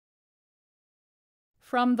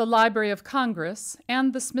from the Library of Congress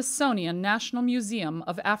and the Smithsonian National Museum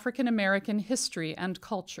of African American History and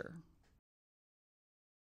Culture.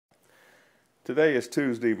 Today is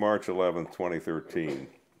Tuesday, March 11, 2013.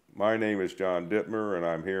 My name is John Dittmer, and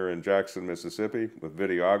I'm here in Jackson, Mississippi with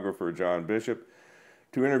videographer John Bishop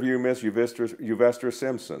to interview Miss Euvester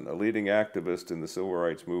Simpson, a leading activist in the civil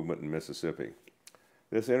rights movement in Mississippi.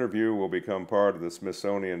 This interview will become part of the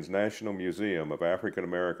Smithsonian's National Museum of African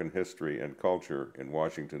American History and Culture in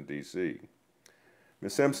Washington, D.C.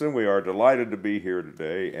 Ms. Simpson, we are delighted to be here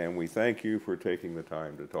today, and we thank you for taking the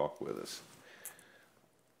time to talk with us.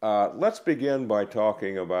 Let's begin by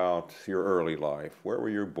talking about your early life. Where were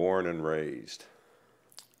you born and raised?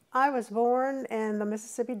 I was born in the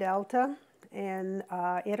Mississippi Delta in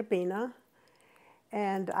Itabena.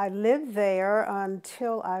 And I lived there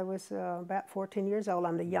until I was about 14 years old.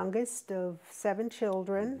 I'm the youngest of 7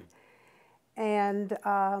 children. And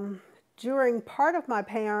during part of my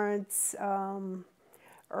parents'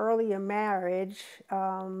 earlier marriage,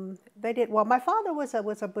 my father was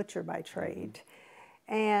a butcher by trade.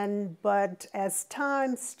 But as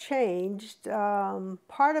times changed,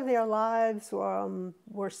 part of their lives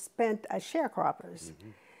were spent as sharecroppers.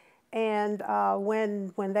 And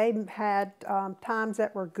when they had times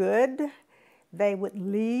that were good, they would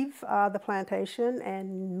leave the plantation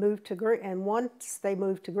and move to and once they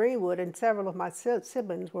moved to Greenwood, and several of my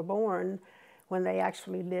siblings were born when they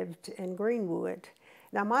actually lived in Greenwood.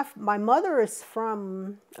 Now my mother is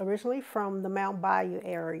originally from the Mount Bayou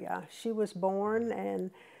area. She was born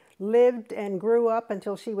and lived and grew up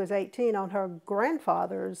until she was 18 on her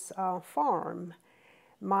grandfather's farm.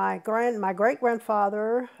 My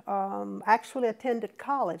great-grandfather actually attended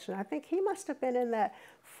college, and I think he must have been in that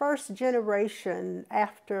first generation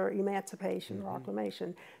after Emancipation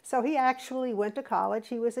Proclamation. So he actually went to college.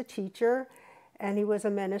 He was a teacher, and he was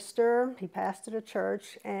a minister. He pastored a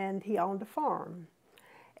church, and he owned a farm.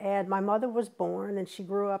 And my mother was born, and she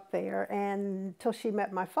grew up there until she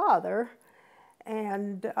met my father.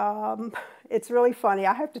 And it's really funny.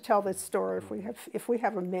 I have to tell this story if we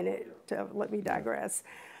have a minute to let me digress.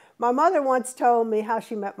 My mother once told me how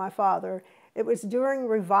she met my father. It was during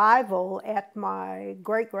revival at my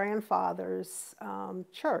great-grandfather's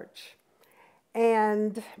church.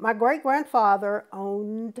 And my great-grandfather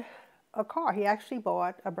owned a car. He actually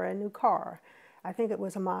bought a brand new car. I think it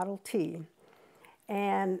was a Model T.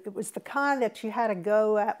 And it was the kind that you had to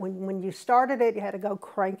go at, when you started it, you had to go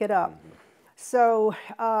crank it up. So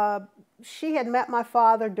she had met my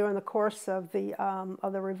father during the course of the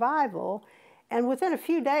revival, and within a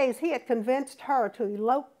few days he had convinced her to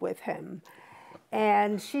elope with him.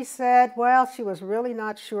 And she said, well, she was really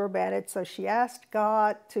not sure about it, so she asked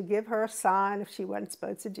God to give her a sign if she wasn't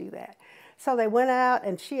supposed to do that. So they went out,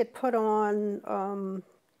 and she had put on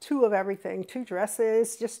 2 of everything, 2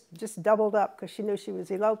 dresses, just doubled up because she knew she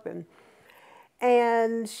was eloping.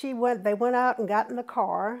 And they went out and got in the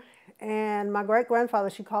car. And my great-grandfather,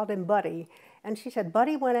 she called him Buddy. And she said,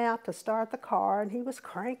 Buddy went out to start the car, and he was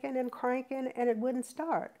cranking and cranking, and it wouldn't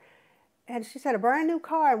start. And she said, a brand new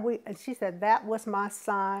car. And she said, that was my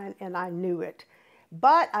sign, and I knew it.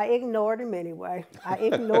 But I ignored him anyway. I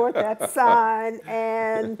ignored that sign.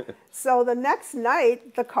 And so the next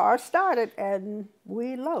night, the car started, and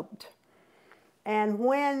we eloped. And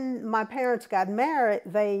when my parents got married,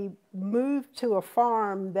 they moved to a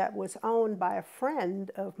farm that was owned by a friend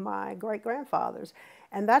of my great-grandfather's.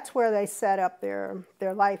 And that's where they set up their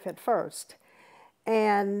life at first.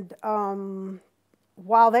 And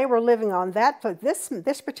while they were living on that,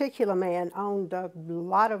 this particular man owned a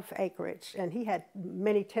lot of acreage, and he had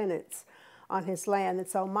many tenants on his land. And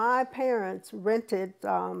so my parents rented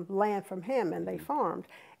land from him, and they farmed.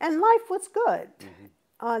 And life was good.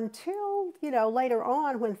 Until, later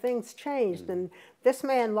on when things changed, and this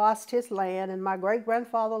man lost his land, and my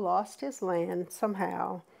great-grandfather lost his land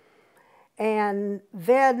somehow. And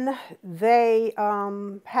then they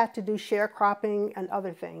had to do sharecropping and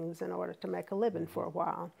other things in order to make a living for a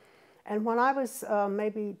while. And when I was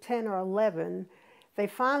maybe 10 or 11, they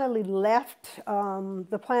finally left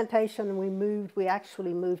the plantation, and we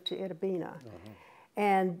actually moved to Itabena.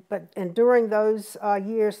 And during those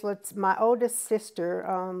years, my oldest sister,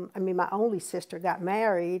 my only sister, got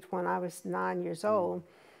married when I was 9 years old,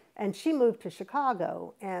 and she moved to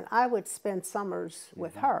Chicago, and I would spend summers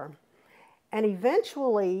with her. And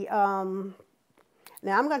eventually, now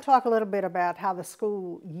I'm going to talk a little bit about how the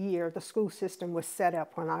school system was set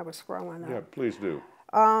up when I was growing up. Yeah, please do.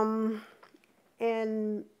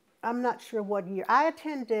 And I'm not sure what year. I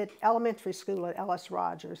attended elementary school at Ellis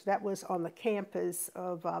Rogers. That was on the campus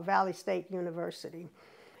of Valley State University.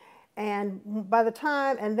 And by the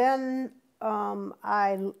time, and then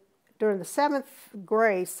during the seventh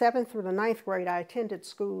through the ninth grade, I attended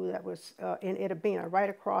school that was in Itabena, right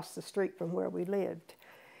across the street from where we lived.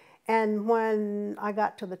 And when I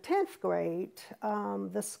got to the 10th grade,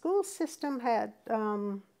 the school system had,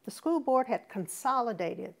 the school board had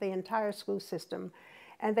consolidated the entire school system,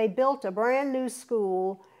 and they built a brand new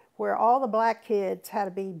school where all the black kids had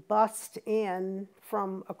to be bused in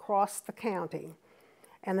from across the county.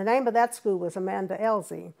 And the name of that school was Amanda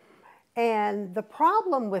Elsie. And the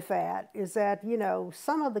problem with that is that, you know,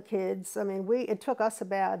 some of the kids, I mean, it took us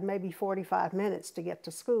about maybe 45 minutes to get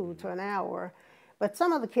to school, to an hour. But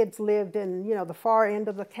some of the kids lived in, you know, the far end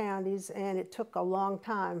of the counties, and it took a long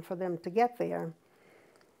time for them to get there.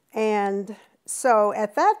 And so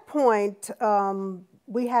at that point,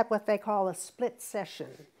 we had what they call a split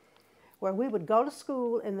session, where we would go to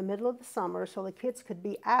school in the middle of the summer so the kids could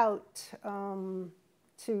be out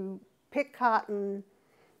to pick cotton,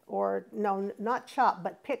 or no, not chop,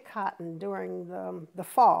 but pick cotton during the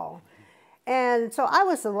fall. And so I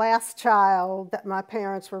was the last child that my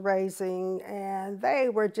parents were raising, and they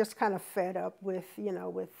were just kind of fed up with, you know,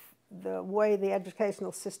 with the way the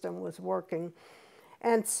educational system was working.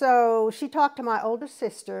 And so she talked to my older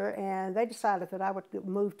sister, and they decided that I would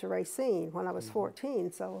move to Racine when I was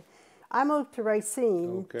 14. So I moved to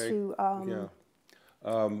Racine to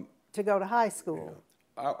go to high school.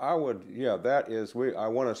 I would, yeah, that is, I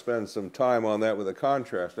want to spend some time on that with a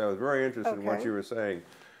contrast. I was very interested in what you were saying.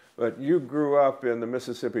 But you grew up in the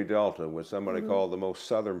Mississippi Delta, with somebody called the most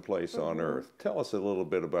southern place on earth. Tell us a little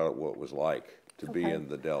bit about what it was like to be in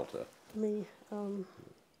the Delta. Let me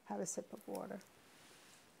have a sip of water.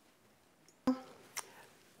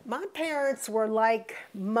 My parents were like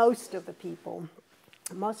most of the people,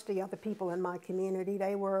 most of the other people in my community.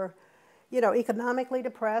 They were, you know, economically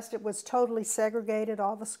depressed. It was totally segregated.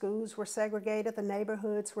 All the schools were segregated. The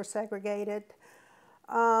neighborhoods were segregated.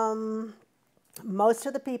 Most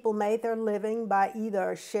of the people made their living by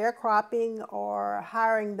either sharecropping or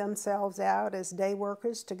hiring themselves out as day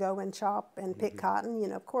workers to go and chop and pick cotton. You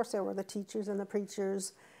know, of course, there were the teachers and the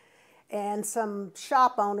preachers and some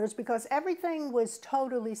shop owners, because everything was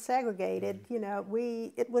totally segregated. You know,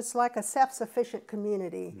 it was like a self-sufficient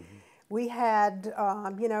community. We had,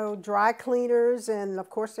 you know, dry cleaners, and of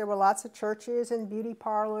course there were lots of churches and beauty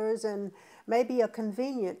parlors and maybe a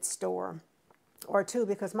convenience store or two,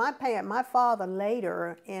 because my father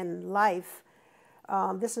later in life,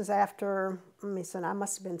 this is after, let me see, I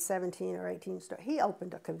must have been 17 or 18, he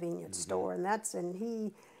opened a convenience store, and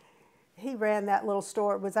he ran that little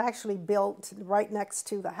store. It was actually built right next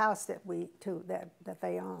to the house that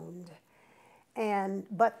they owned.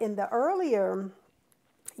 But in the earlier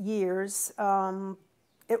years,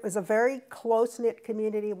 it was a very close-knit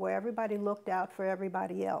community where everybody looked out for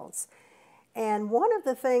everybody else. And one of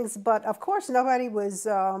the things, but of course nobody I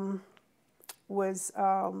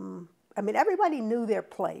mean, everybody knew their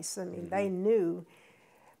place. I mean, they knew.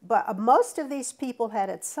 But most of these people had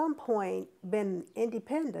at some point been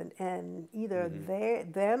independent, and either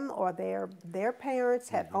them or their parents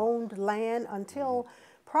had owned land until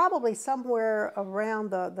probably somewhere around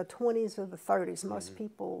the 20s or the 30s. Most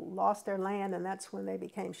people lost their land, and that's when they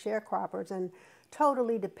became sharecroppers and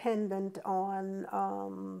totally dependent on,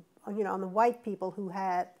 you know, on the white people who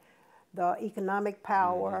had the economic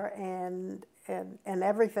power and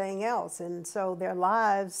everything else. And so their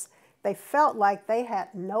lives, they felt like they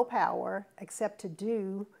had no power except to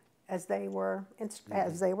do as they were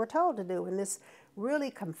told to do in this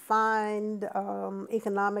really confined,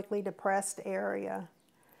 economically depressed area.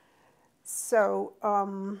 So,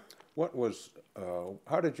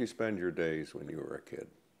 how did you spend your days when you were a kid?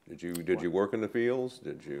 Did you work in the fields?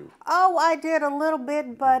 Did you? Oh, I did a little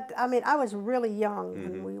bit, but I mean, I was really young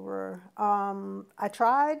when we were. I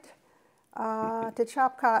tried to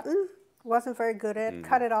chop cotton. Wasn't very good at it.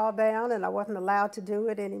 Cut it all down, and I wasn't allowed to do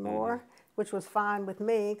it anymore, which was fine with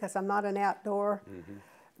me because I'm not an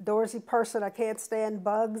outdoorsy person. I can't stand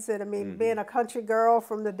bugs, and I mean, being a country girl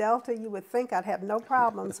from the Delta, you would think I'd have no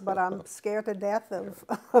problems, but I'm scared to death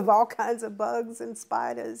of all kinds of bugs and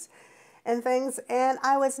spiders and things. And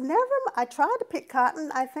I tried to pick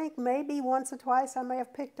cotton. I think maybe once or twice I may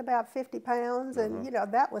have picked about 50 pounds, and you know,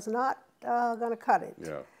 that was not going to cut it.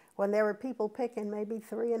 Yeah. When there were people picking maybe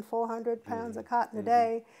 300 and 400 pounds of cotton a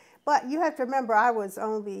day. But you have to remember, I was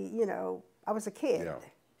only, you know, I was a kid. Yeah.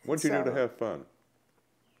 What did you do to have fun?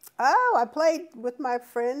 Oh, I played with my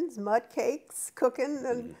friends, mud cakes, cooking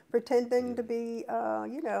and pretending to be,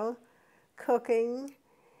 you know, cooking.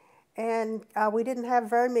 And we didn't have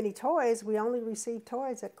very many toys. We only received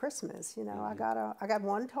toys at Christmas. You know, I got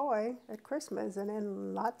one toy at Christmas, and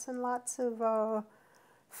then lots and lots of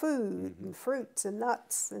food and fruits and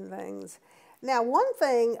nuts and things. Now, one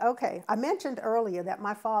thing, okay, I mentioned earlier that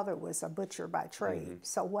my father was a butcher by trade.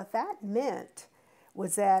 So what that meant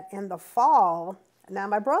was that in the fall, now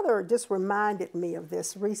my brother just reminded me of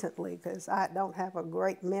this recently because I don't have a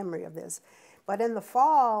great memory of this. But in the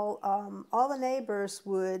fall, all the neighbors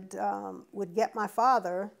would get my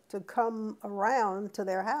father to come around to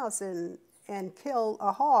their house and kill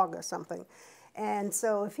a hog or something. And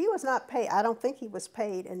so if he was not paid, I don't think he was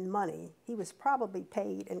paid in money. He was probably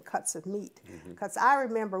paid in cuts of meat. Because I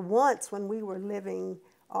remember once when we were living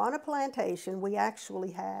on a plantation, we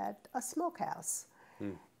actually had a smokehouse.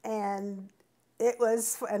 And it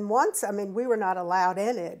was, and once, I mean, we were not allowed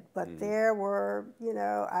in it, but there were, you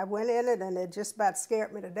know, I went in it and it just about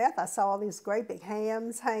scared me to death. I saw all these great big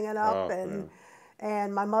hams hanging up,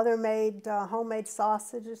 and my mother made homemade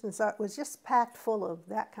sausages, and so it was just packed full of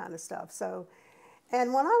that kind of stuff. So,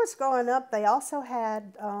 and when I was growing up, they also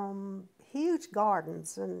had huge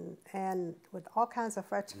gardens and with all kinds of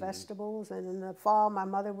fresh vegetables, and in the fall, my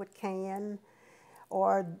mother would can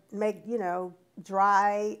or make, you know,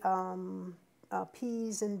 dry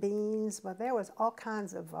peas and beans, but there was all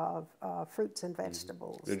kinds of fruits and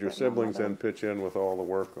vegetables. Did your siblings then pitch in with all the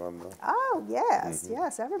work on the? Oh yes,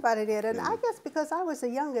 yes, everybody did, and I guess because I was the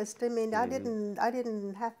youngest, I mean, I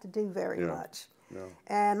didn't have to do very much. No.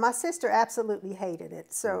 And my sister absolutely hated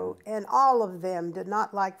it. So, and all of them did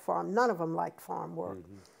not like farm. None of them liked farm work.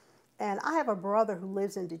 And I have a brother who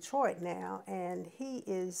lives in Detroit now, and he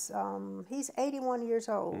is he's 81 years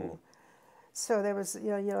old. So there was,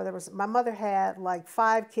 there was, my mother had like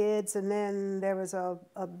 5 kids, and then there was a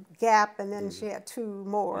gap, and then she had 2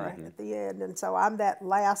 more at the end. And so I'm that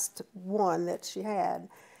last one that she had.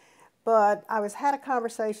 But I had a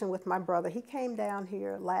conversation with my brother. He came down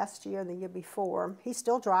here last year and the year before. He's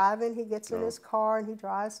still driving. He gets in his car and he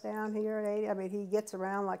drives down here at 80. I mean, he gets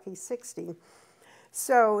around like he's 60.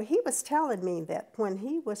 So he was telling me that when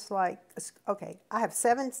he was like, okay, I have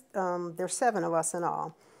 7, there's 7 of us in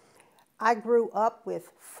all. I grew up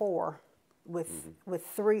with 4, with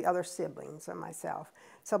 3 other siblings and myself.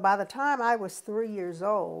 So by the time I was 3 years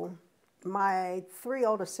old, my 3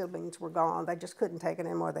 older siblings were gone. They just couldn't take it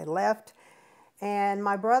anymore. They left. And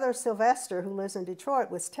my brother Sylvester, who lives in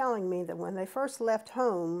Detroit, was telling me that when they first left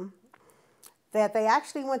home, that they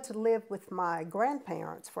actually went to live with my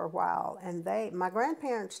grandparents for a while. And my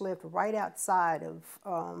grandparents lived right outside of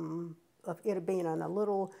Itabena in a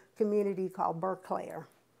little community called Berkeley.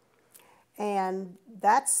 And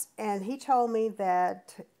he told me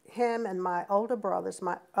that him and my older brothers,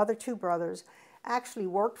 my other 2 brothers, actually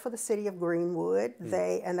worked for the city of Greenwood.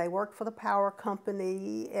 They worked for the power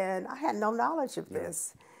company, and I had no knowledge of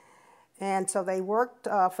this. And so they worked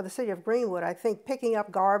for the city of Greenwood, I think, picking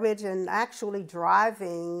up garbage and actually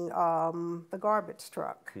driving the garbage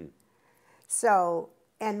truck. So,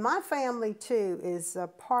 and my family too is a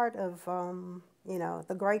part of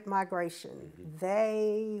the Great Migration.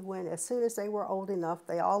 They went, as soon as they were old enough,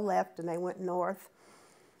 they all left and they went north.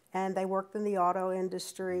 And they worked in the auto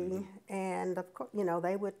industry, and of course,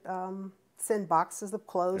 they would send boxes of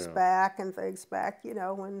clothes back and things back,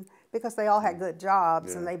 because they all had good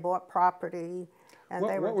jobs and they bought property, and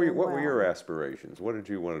what were your aspirations? What did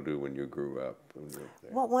you want to do when you grew up?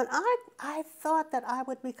 Well, when I thought that I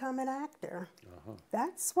would become an actor.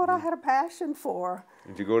 That's what I had a passion for.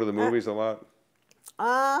 Did you go to the movies a lot?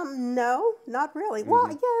 No, not really.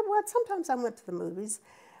 Well, sometimes I went to the movies.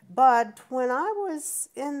 But when I was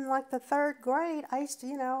in like the 3rd grade, I used to,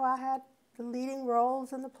 I had the leading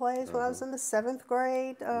roles in the plays when I was in the 7th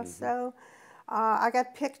grade. So I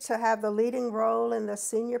got picked to have the leading role in the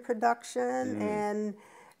senior production. And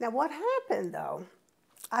now what happened though,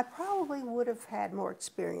 I probably would have had more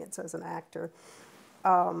experience as an actor,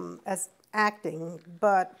 as acting.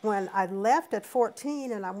 But when I left at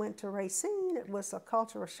 14 and I went to Racine, it was a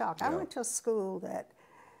cultural shock. I went to a school that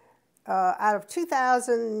out of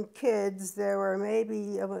 2,000 kids, there were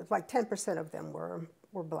maybe like 10% of them were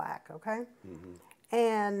black. Okay,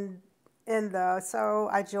 and so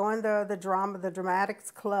I joined the dramatics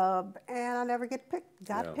club, and I never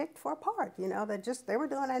got picked for a part. They were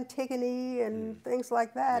doing Antigone and things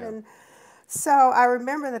like that, and so I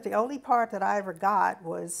remember that the only part that I ever got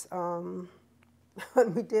was when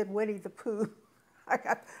we did Winnie the Pooh.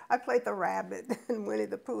 I played the rabbit in Winnie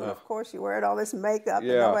the Pooh, and of course you wear all this makeup and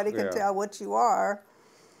nobody can tell what you are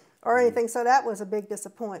or anything, so that was a big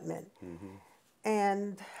disappointment.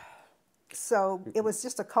 And so it was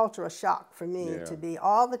just a cultural shock for me to be,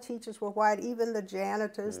 all the teachers were white, even the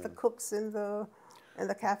janitors, the cooks in the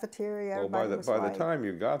cafeteria, well, by the time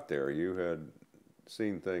you got there, you had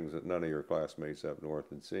seen things that none of your classmates up north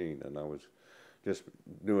had seen, and I was just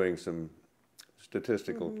doing some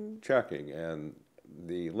statistical checking, and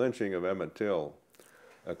the lynching of Emmett Till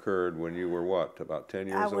occurred when you were what, about 10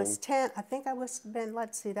 years old? I was 10. I think I was,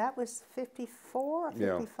 let's see, that was 54 or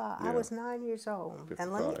 55. Yeah. I was 9 years old. 55,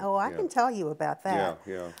 And let me, I can tell you about that.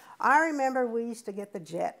 Yeah. I remember we used to get the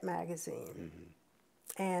Jet magazine.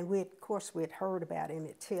 And we, of course, we had heard about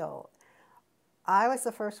Emmett Till. I was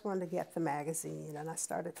the first one to get the magazine, and I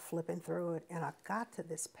started flipping through it, and I got to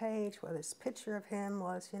this page where this picture of him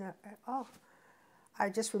was, oh, I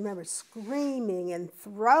just remember screaming and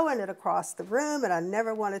throwing it across the room, and I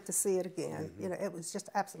never wanted to see it again. It was just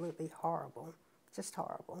absolutely horrible, just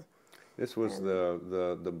horrible. This was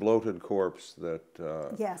the bloated corpse that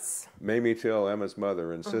yes. Mamie Till, Emmett's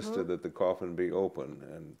mother, insisted that the coffin be open,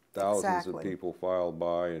 and thousands of people filed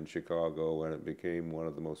by in Chicago, and it became one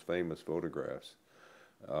of the most famous photographs.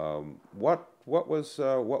 What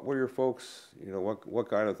were your folks? What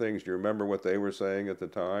kind of things do you remember? What they were saying at the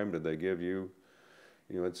time? Did they give you?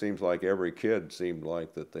 It seems like every kid seemed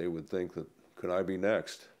like that they would think that, could I be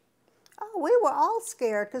next? Oh, we were all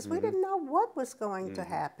scared because we didn't know what was going to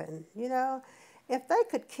happen. If they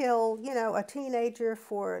could kill, a teenager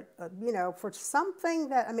for, for something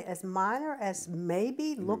that, I mean, as minor as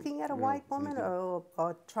maybe looking at a white woman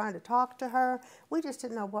or trying to talk to her, we just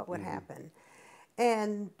didn't know what would happen.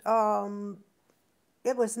 And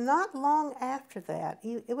it was not long after that.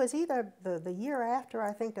 It was either the year after,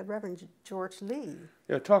 I think, that Reverend George Lee.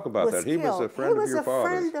 Yeah, talk about that. He was a friend of your father's. He was a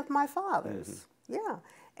friend of my father's. Yeah.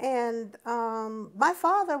 And my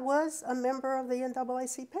father was a member of the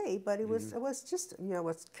NAACP, but it was just,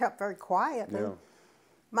 was kept very quiet. Yeah. And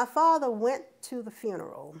my father went to the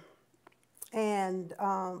funeral, and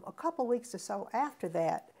a couple weeks or so after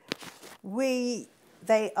that, a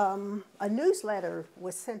newsletter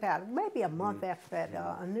was sent out, maybe a month after that,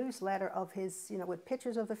 a newsletter of his, with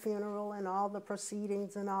pictures of the funeral and all the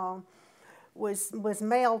proceedings and all, was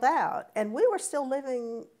mailed out. And we were still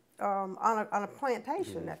living on a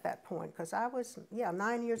plantation at that point, because I was,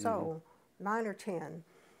 9 years old, 9 or 10.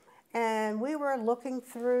 And we were looking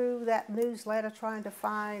through that newsletter trying to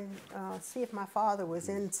see if my father was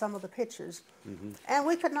in some of the pictures. And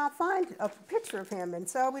we could not find a picture of him, and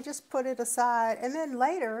so we just put it aside. And then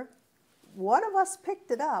later, one of us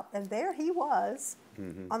picked it up, and there he was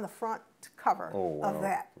on the front cover of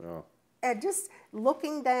that. Yeah. And just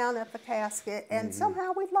looking down at the casket, and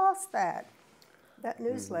somehow we lost that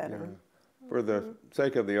newsletter. For the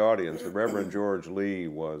sake of the audience, the Reverend George Lee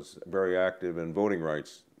was very active in voting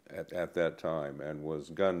rights at that time and was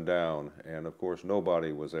gunned down, and of course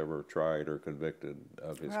nobody was ever tried or convicted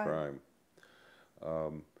of his crime.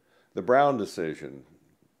 The Brown decision,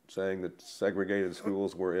 saying that segregated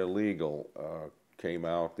schools were illegal, came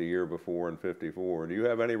out the year before in '54. Do you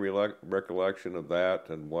have any recollection of that,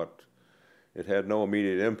 and what? It had no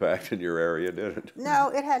immediate impact in your area, did it? No,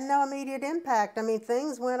 it had no immediate impact. I mean,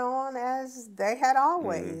 things went on as they had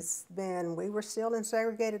always been. We were still in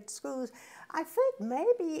segregated schools. I think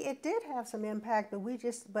maybe it did have some impact,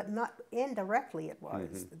 but not indirectly it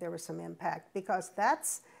was. There was some impact, because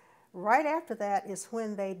that's, right after that is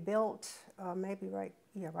when they built,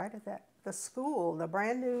 right at that, the school, the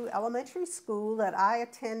brand new elementary school that I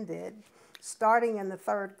attended, starting in the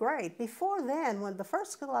 3rd grade. Before then, when the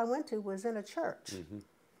first school I went to was in a church.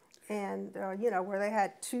 And, where they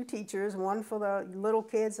had 2 teachers, one for the little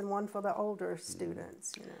kids and one for the older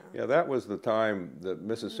students. Yeah, that was the time that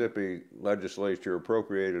Mississippi legislature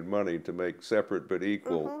appropriated money to make separate but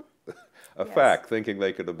equal a fact, thinking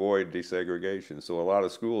they could avoid desegregation. So a lot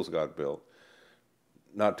of schools got built.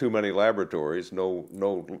 Not too many laboratories, no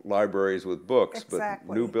libraries with books, but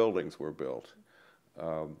new buildings were built.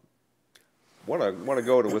 Want to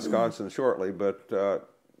go to Wisconsin shortly, but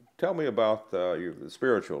tell me about your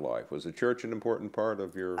spiritual life. Was the church an important part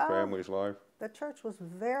of your family's life? The church was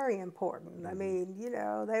very important. I mean,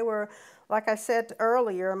 they were, like I said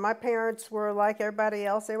earlier, my parents were like everybody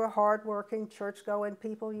else. They were hardworking, church-going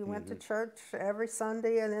people. You went to church every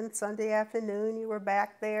Sunday, and then Sunday afternoon you were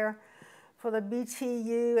back there for the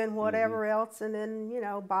BTU and whatever else, and then,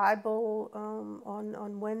 Bible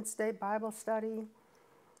on Wednesday, Bible study.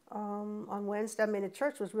 On Wednesday. I mean, the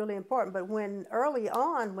church was really important, but early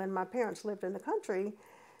on, when my parents lived in the country,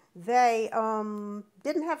 they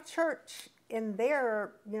didn't have church in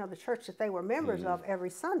their, the church that they were members of every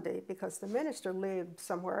Sunday, because the minister lived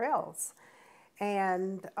somewhere else.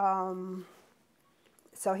 And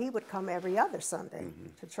so he would come every other Sunday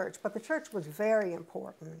to church. But the church was very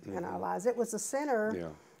important in our lives. It was the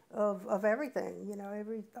center of everything,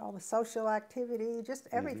 all the social activity, just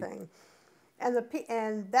everything.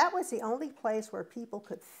 And that was the only place where people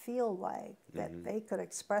could feel like that they could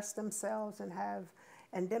express themselves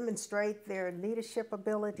and demonstrate their leadership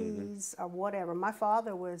abilities or whatever. My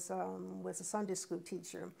father was a Sunday school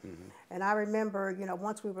teacher, and I remember, you know,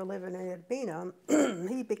 once we were living in Urbana,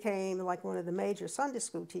 he became like one of the major Sunday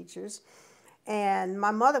school teachers. And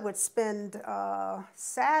my mother would spend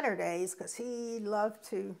Saturdays, because he loved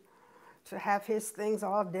to have his things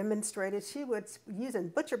all demonstrated. She would, using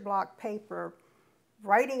butcher block paper,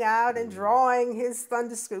 writing out and drawing his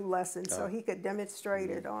Sunday school lessons so he could demonstrate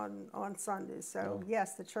it on Sundays. So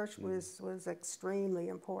yes, the church was extremely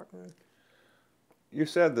important. You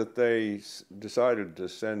said that they decided to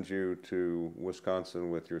send you to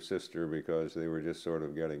Wisconsin with your sister because they were just sort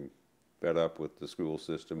of getting fed up with the school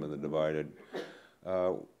system and the divided.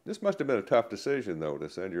 This must have been a tough decision, though, to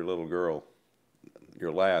send your little girl,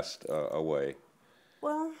 your last, away.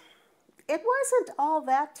 Well, it wasn't all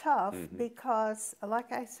that tough because,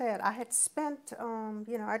 like I said, I had spent,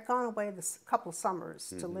 you know, I'd gone away a couple of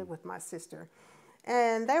summers to live with my sister.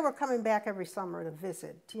 And they were coming back every summer to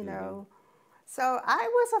visit, you know. So I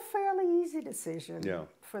was a fairly easy decision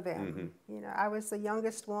for them. You know, I was the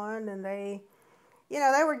youngest one, and they, you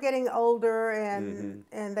know, they were getting older, and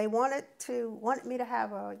they wanted me to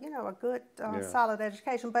have a, you know, a good, solid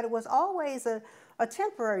education. But it was always a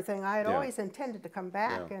temporary thing. I had always intended to come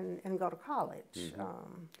back and go to college.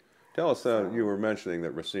 Tell us, you were mentioning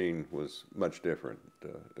that Racine was much different.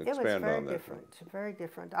 Expand on that. Very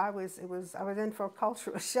different. I was in for a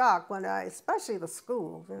cultural shock when especially the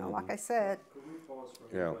schools. You know, like I said. Could we pause for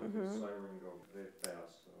a minute? The siren go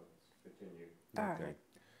fast, so let's continue. All right.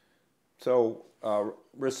 So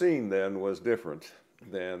Racine then was different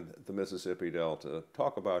than the Mississippi Delta.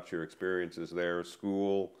 Talk about your experiences there,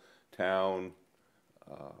 school, town,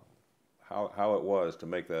 how it was to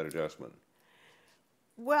make that adjustment.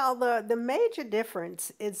 Well, the major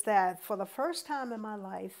difference is that for the first time in my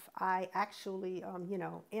life, I actually, you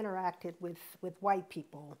know, interacted with white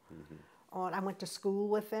people. I went to school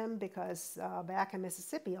with them because back in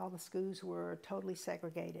Mississippi, all the schools were totally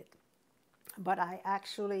segregated. But I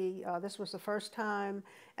actually, this was the first time,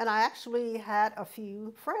 and I actually had a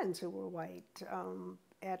few friends who were white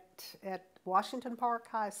at Washington Park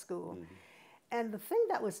High School. And the thing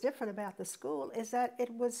that was different about the school is that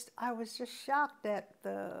I was just shocked at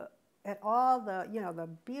all the, you know, the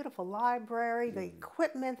beautiful library, the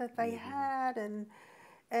equipment that they had,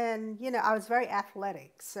 and you know, I was very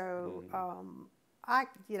athletic. So I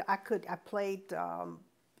played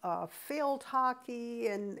field hockey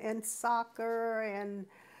and soccer,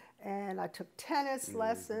 and I took tennis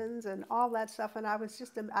lessons and all that stuff, and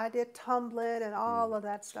I did tumbling and all of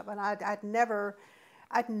that stuff, and I'd never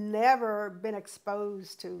been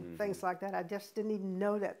exposed to things like that. I just didn't even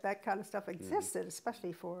know that kind of stuff existed,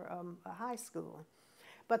 especially for a high school.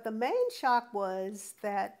 But the main shock was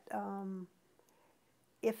that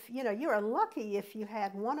if you know, you were lucky if you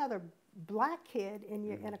had one other black kid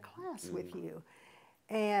in a class with you.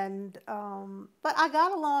 And but I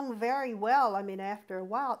got along very well. I mean, after a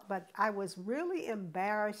while, but I was really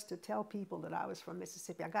embarrassed to tell people that I was from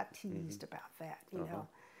Mississippi. I got teased about that, you know.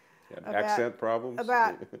 Accent problems?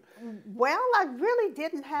 Well, I really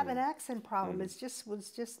didn't have an accent problem. It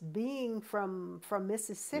was just being from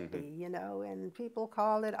Mississippi, you know, and people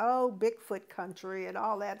call it, oh, Bigfoot country and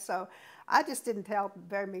all that. So I just didn't tell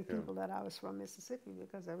very many people that I was from Mississippi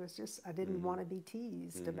because I didn't want to be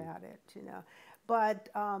teased about it, you know. But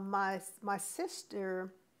my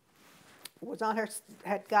sister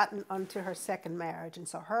had gotten onto her second marriage, and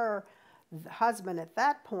so her husband at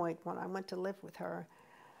that point, when I went to live with her,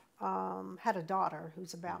 had a daughter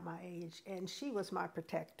who's about my age, and she was my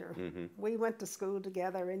protector. We went to school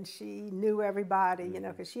together, and she knew everybody, you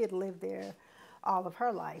know, because she had lived there all of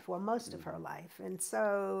her life, well, most of her life, and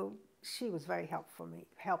so she was very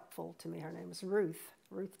helpful to me. Her name was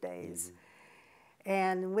Ruth Days,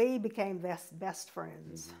 and we became best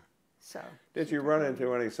friends. So, did you run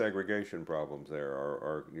into any segregation problems there,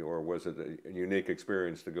 or was it a unique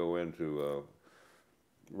experience to go into a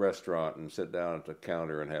restaurant and sit down at the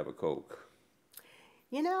counter and have a Coke?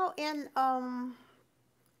 You know, and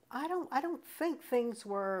I don't think things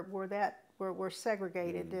were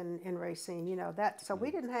segregated in Racine. You know that, so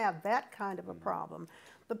we didn't have that kind of a problem.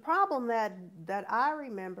 The problem that I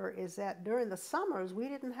remember is that during the summers we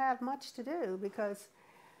didn't have much to do because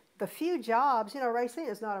the few jobs, you know, Racine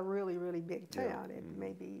is not a really big town. It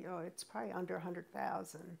may be, it's probably under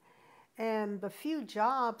 100,000. And the few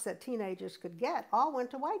jobs that teenagers could get all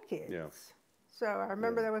went to white kids. So I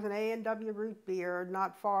remember there was an A&W root beer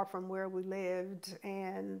not far from where we lived,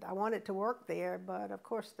 and I wanted to work there, but of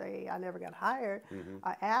course I never got hired.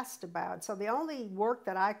 I asked about, so the only work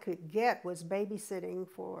that I could get was babysitting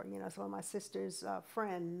for, you know, some of my sister's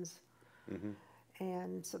friends.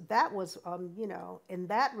 And so that was, you know, in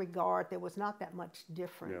that regard, there was not that much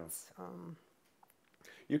difference.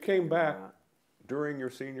 You came back during your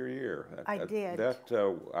senior year. I did.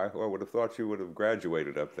 I would have thought you would have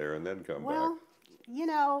graduated up there and then come back. Well, you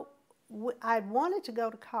know, I wanted to go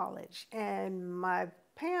to college, and my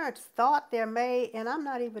parents thought there may, and I'm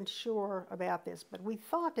not even sure about this, but we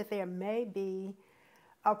thought that there may be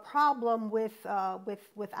a problem with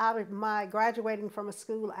my graduating from a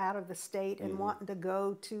school out of the state and wanting to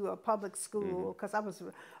go to a public school, because I was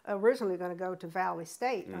originally going to go to Valley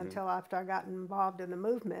State until after I got involved in the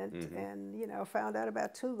movement and, you know, found out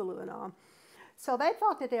about Tougaloo and all. So they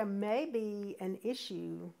thought that there may be an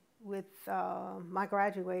issue with my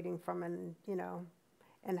graduating from you know,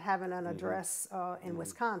 and having an address in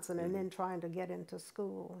Wisconsin and then trying to get into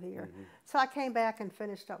school here. So I came back and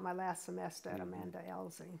finished up my last semester at Amanda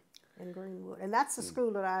Elsie in Greenwood. And that's the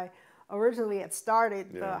school that I originally had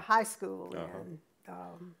started the high school in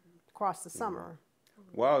across the summer.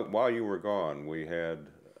 While you were gone, we had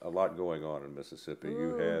a lot going on in Mississippi.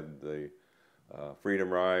 You had the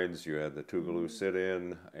Freedom Rides, you had the Tougaloo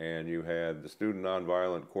Sit-In, and you had the Student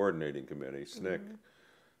Nonviolent Coordinating Committee, SNCC,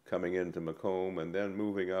 coming into Macomb and then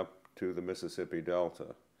moving up to the Mississippi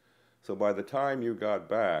Delta. So by the time you got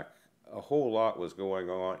back, a whole lot was going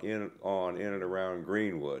on in and around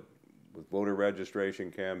Greenwood, with voter registration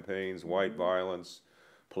campaigns, white violence,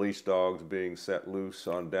 police dogs being set loose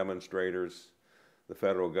on demonstrators, the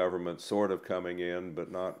federal government sort of coming in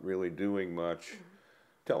but not really doing much.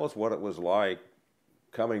 Tell us what it was like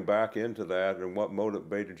coming back into that and what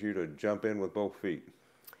motivated you to jump in with both feet.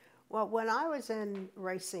 Well, when I was in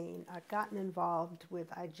Racine, I'd gotten involved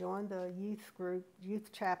I joined the youth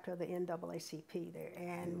chapter of the NAACP there,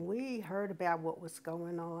 and we heard about what was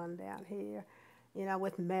going on down here, you know,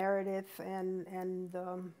 with Meredith and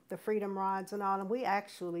the Freedom Rides and all, and we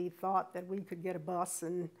actually thought that we could get a bus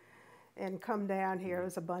and come down here. It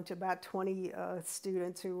was a bunch, about 20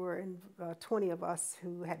 students who were 20 of us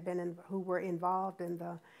who were involved in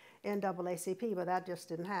the NAACP, but that just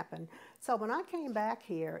didn't happen. So when I came back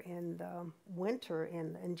here in the winter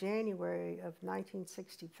in January of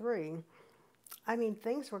 1963, I mean,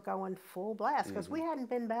 things were going full blast because we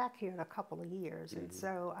hadn't been back here in a couple of years, and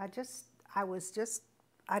so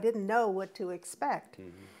I didn't know what to expect.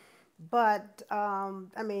 But,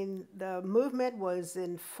 I mean, the movement was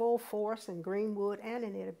in full force in Greenwood and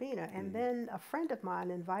in Itabena. And then a friend of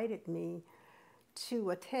mine invited me to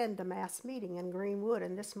attend a mass meeting in Greenwood.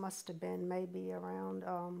 And this must have been maybe around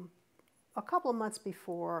a couple of months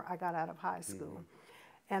before I got out of high school.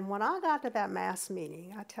 And when I got to that mass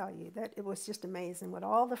meeting, I tell you, that it was just amazing with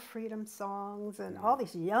all the freedom songs and all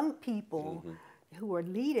these young people who were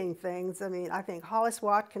leading things. I mean, I think Hollis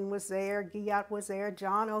Watkin was there, Guillotte was there,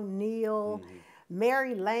 John O'Neill,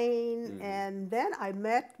 Mary Lane, and then I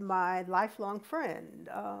met my lifelong friend,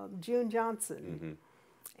 June Johnson.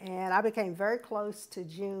 And I became very close to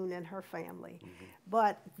June and her family.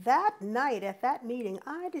 But that night at that meeting,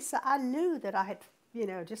 I knew that I had, you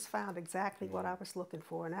know, just found exactly what I was looking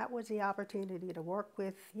for, and that was the opportunity to work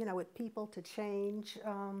with, you know, with people to change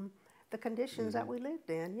the conditions that we lived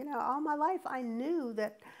in. You know, all my life I knew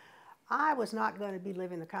that I was not going to be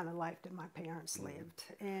living the kind of life that my parents lived.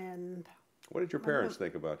 And what did your parents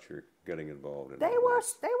think about your getting involved in They all were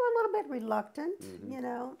this? a little bit reluctant, you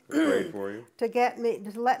know, Afraid for you?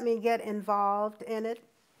 to let me get involved in it.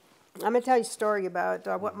 I'm going to tell you a story about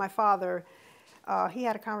what my father. He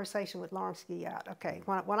had a conversation with Lawrence Guillotte. Okay,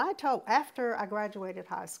 after I graduated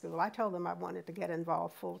high school, I told him I wanted to get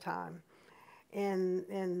involved full time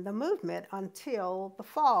in the movement until the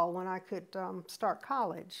fall when I could start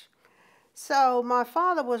college. So my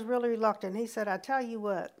father was really reluctant. He said, "I tell you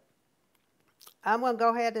what, I'm going to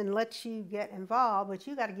go ahead and let you get involved, but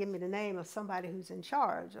you got to give me the name of somebody who's in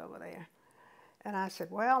charge over there." And I said,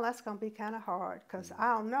 "Well, that's going to be kind of hard because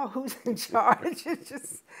I don't know who's in charge.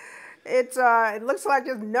 It looks like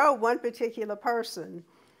there's no one particular person."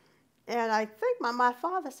 And I think my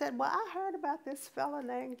father said, "Well, I heard about this fella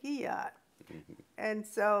named Guillotte." And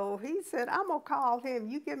so he said, "I'm going to call him.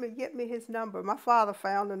 You get me his number." My father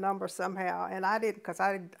found the number somehow, and I didn't, because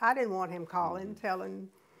I didn't want him calling, telling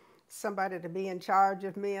somebody to be in charge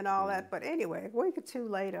of me and all that. But anyway, a week or two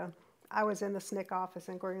later, I was in the SNCC office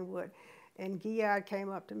in Greenwood, and Guillotte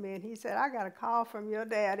came up to me and he said, "I got a call from your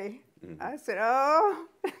daddy." I said, "Oh,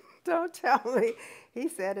 don't tell me." He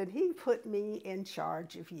said, "And he put me in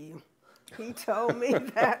charge of you." He told me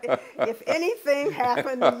that if anything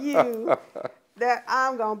happened to you, that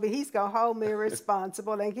he's gonna hold me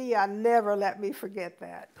responsible, and he never let me forget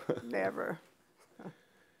that, never.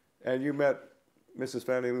 And you met Mrs.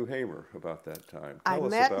 Fannie Lou Hamer about that time. Tell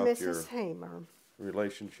us met about Mrs. your Hamer.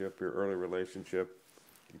 relationship, your early relationship,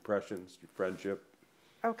 impressions, your friendship.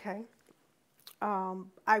 Okay.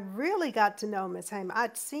 I really got to know Miss Hamer.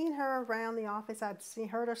 I'd seen her around the office.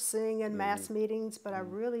 Heard her sing in mass meetings, but I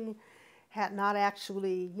really had not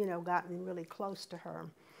actually, gotten really close to her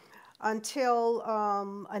until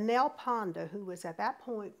Annelle Ponda, who was at that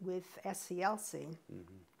point with SCLC,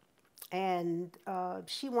 and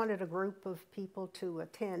she wanted a group of people to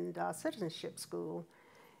attend citizenship school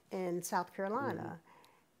in South Carolina,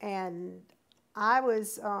 and I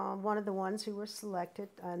was one of the ones who were selected,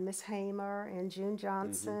 and Miss Hamer and June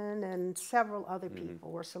Johnson and several other people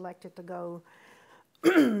were selected to go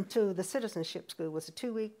to the citizenship school. It was a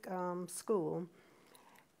 2-week school.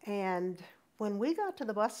 And when we got to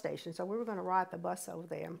the bus station, so we were going to ride the bus over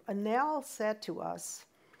there, Annelle said to us,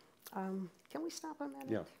 can we stop a minute?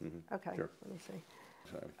 Yeah. Okay, Sure. let me see.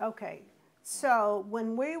 Okay, so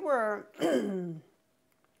when we were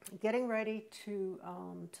getting ready to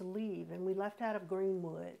leave, and we left out of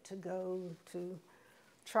Greenwood to go to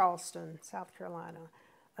Charleston, South Carolina,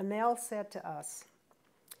 Annelle said to us,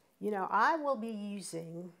 I will be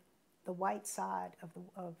using the white side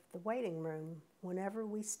of the waiting room whenever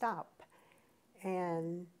we stop,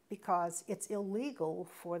 and because it's illegal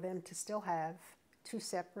for them to still have 2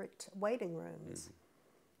 separate waiting rooms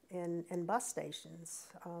in bus stations.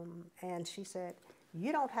 And she said,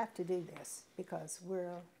 you don't have to do this because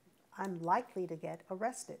I'm likely to get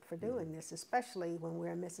arrested for doing this, especially when we're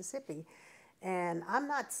in Mississippi. And I'm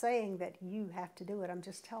not saying that you have to do it. I'm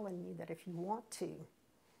just telling you that if you want to,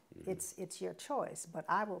 it's your choice, but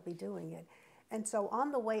I will be doing it. And so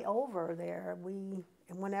on the way over there,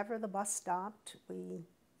 whenever the bus stopped, we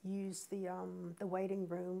used the waiting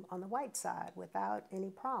room on the white side without any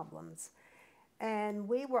problems. And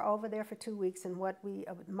we were over there for 2 weeks, and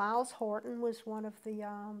Miles Horton was one of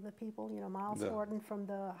the people, Miles Horton from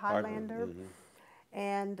the Highlander,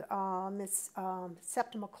 and Miss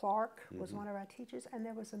Septima Clark was one of our teachers, and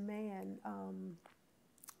there was a man,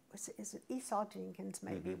 is it Esau Jenkins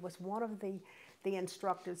maybe, was one of the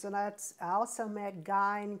instructors, and I also met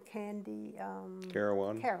Guy and Candy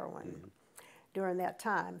Carawan during that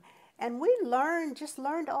time. And we just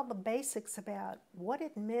learned all the basics about what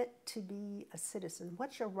it meant to be a citizen,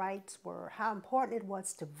 what your rights were, how important it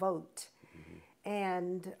was to vote,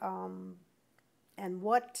 and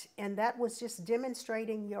that was just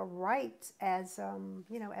demonstrating your rights as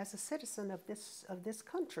as a citizen of this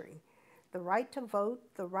country, the right to vote,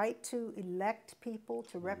 the right to elect people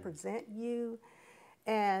to represent you.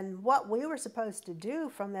 And what we were supposed to do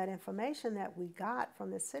from that information that we got from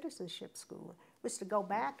the citizenship school was to go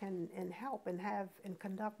back and help and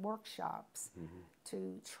conduct workshops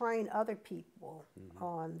to train other people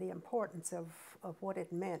on the importance of what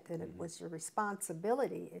it meant. And it was your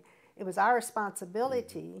responsibility. It was our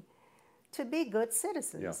responsibility to be good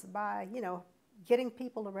citizens by, getting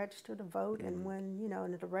people to register to vote and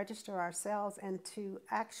and to register ourselves and to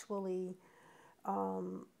actually,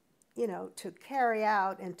 to carry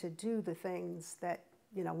out and to do the things that,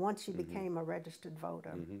 once you became a registered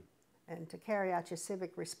voter. And to carry out your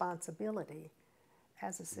civic responsibility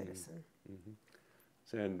as a citizen.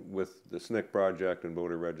 And with the SNCC project and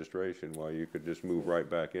voter registration, you could just move right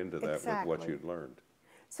back into that with what you'd learned.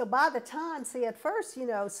 So by the time, at first,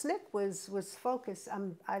 SNCC was focused,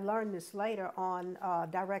 I learned this later, on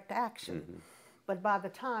direct action. But by the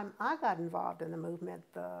time I got involved in the movement,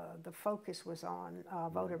 the focus was on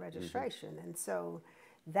voter registration. And so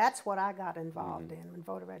that's what I got involved in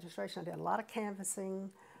voter registration. I did a lot of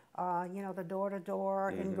canvassing. The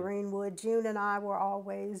door-to-door in Greenwood. June and I were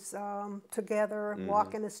always together,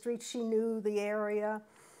 walking the streets. She knew the area,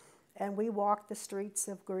 and we walked the streets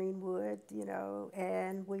of Greenwood,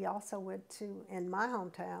 and we also went in my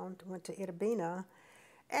hometown, went to Itabena.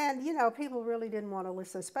 And, people really didn't want to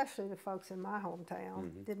listen, especially the folks in my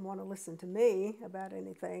hometown, didn't want to listen to me about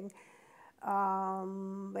anything.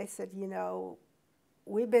 They said,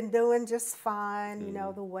 we've been doing just fine,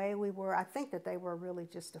 the way we were. I think that they were really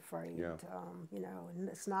just afraid, and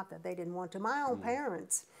it's not that they didn't want to. My own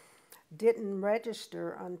parents didn't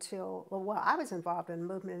register until, I was involved in the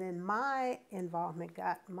movement, and my involvement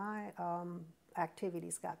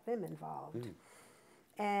activities got them involved.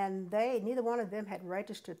 And neither one of them had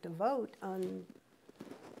registered to vote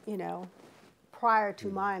prior to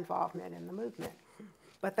my involvement in the movement.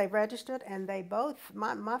 But they registered, and they both,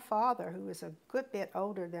 my father, who was a good bit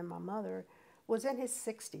older than my mother, was in his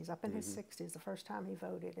 60s, up in his 60s the first time he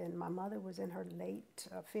voted, and my mother was in her late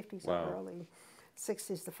 50s Wow. or early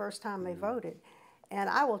 60s the first time they voted. And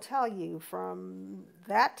I will tell you, from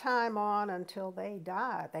that time on until they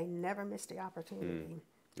died, they never missed the opportunity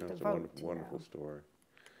to That's vote. a wonderful story.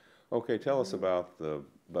 Okay, tell us about the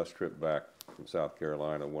bus trip back from South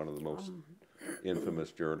Carolina, one of the most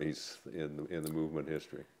infamous journeys in the movement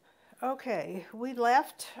history. Okay, we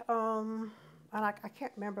left, and I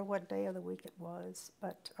can't remember what day of the week it was,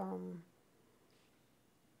 but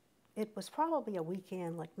it was probably a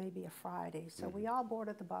weekend, like maybe a Friday. So we all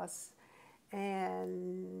boarded the bus,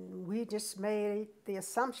 and we just made the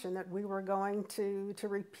assumption that we were going to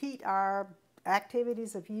repeat our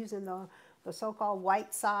activities of using the so-called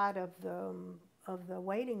white side of the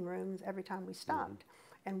waiting rooms every time we stopped.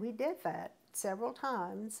 And we did that several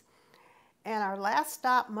times. And our last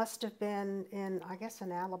stop must have been in, I guess,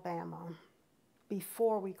 in Alabama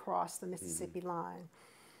before we crossed the Mississippi line.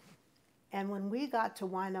 And when we got to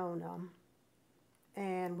Winona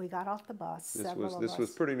and we got off the bus, This was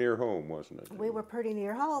pretty near home, wasn't it? We were pretty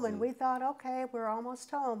near home, and we thought, okay, we're almost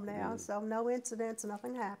home now, so no incidents,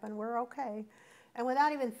 nothing happened, we're okay. And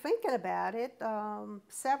without even thinking about it,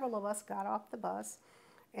 several of us got off the bus,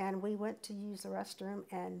 and we went to use the restroom,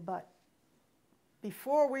 but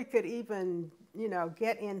before we could even,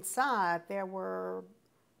 get inside, there were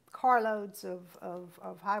carloads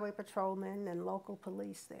of highway patrolmen and local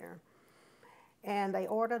police there. And they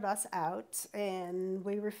ordered us out, and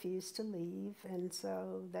we refused to leave. And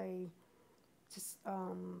so they just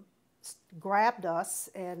grabbed us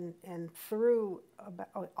and threw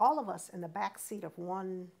all of us in the back seat of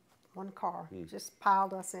one car, just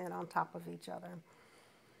piled us in on top of each other.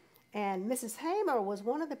 And Mrs. Hamer was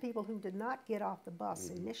one of the people who did not get off the bus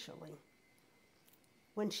initially.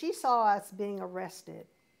 When she saw us being arrested,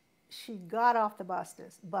 she got off the bus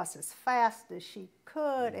as fast as she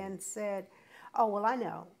could and said, oh, well, I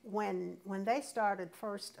know. When they started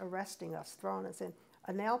first arresting us, throwing us in,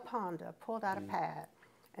 Anel Ponda pulled out a pad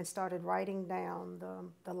and started writing down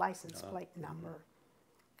the license plate number.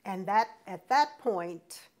 And at that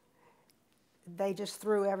point, they just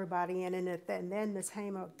threw everybody in. And then Ms.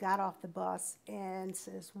 Hamer got off the bus and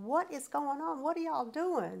says, what is going on? What are y'all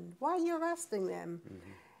doing? Why are you arresting them?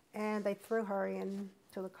 And they threw her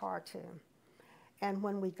into the car, too. And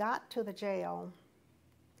when we got to the jail,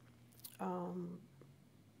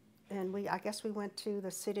 and I guess we went to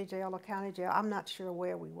the city jail or county jail. I'm not sure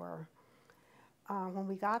where we were. When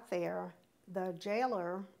we got there, the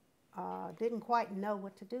jailer didn't quite know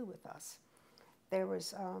what to do with us. There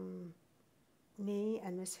was me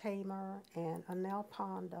and Miss Hamer and Anel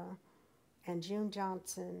Ponda and June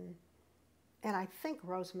Johnson and I think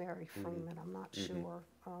Rosemary Freeman. I'm not sure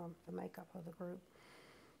the makeup of the group.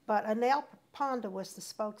 But Anel Ponda was the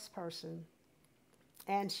spokesperson.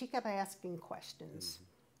 And she kept asking questions.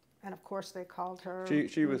 And of course they called her.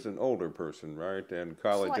 She was an older person, right? And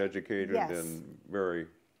college educated and very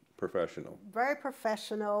professional. Very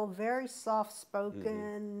professional, very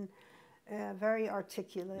soft-spoken, very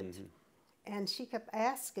articulate. And she kept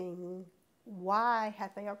asking why had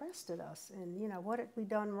they arrested us, and what had we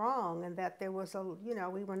done wrong, and that there was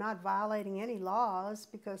we were not violating any laws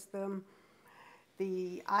because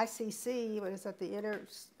the ICC, what is that, the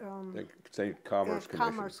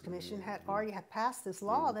Commerce Commission had already passed this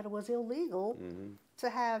law that it was illegal to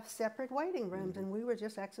have separate waiting rooms, and we were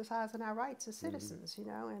just exercising our rights as citizens,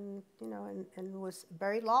 and was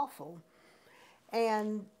very lawful.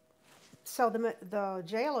 And so the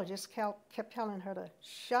jailer just kept telling her to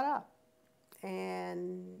shut up,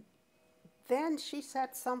 and then she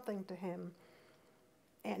said something to him.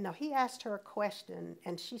 And no, he asked her a question,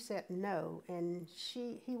 and she said no, and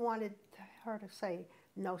he wanted her to say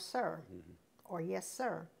no, sir, or yes,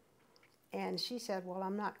 sir. And she said, well,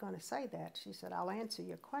 I'm not going to say that. She said, I'll answer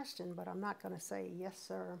your question, but I'm not going to say yes,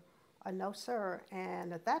 sir, or no, sir.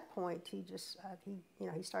 And at that point, he just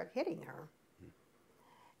he started hitting her,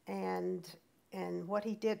 and what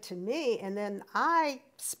he did to me, and then I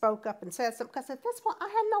spoke up and said something, because at this point I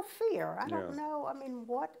had no fear. I don't know, I mean,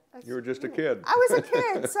 what? You were just a kid. I was a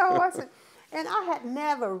kid, so I said, and I had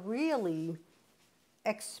never really,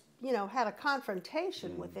 had a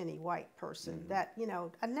confrontation with any white person that,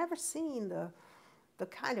 I'd never seen the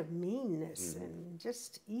kind of meanness and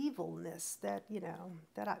just evilness that,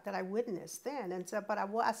 that I witnessed then. And so, but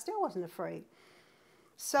I still wasn't afraid.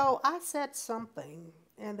 So I said something,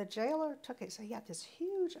 and the jailer took it. So he had this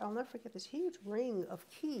huge, I'll never forget, this huge ring of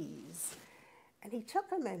keys. And he took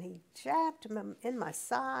them and he jabbed them in my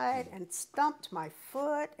side and stumped my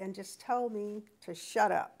foot and just told me to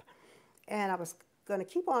shut up. And I was going to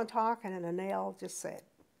keep on talking, and Anel just said,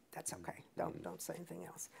 That's okay. Don't say anything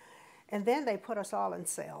else. And then they put us all in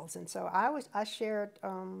cells, and so I shared.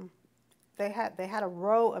 They had a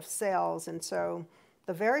row of cells, and so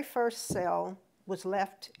the very first cell was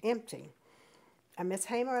left empty. And Miss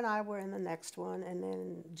Hamer and I were in the next one, and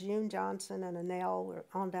then June Johnson and Annelle were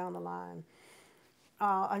on down the line.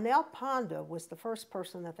 Annelle Ponda was the first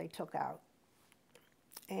person that they took out.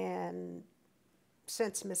 And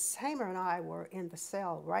since Miss Hamer and I were in the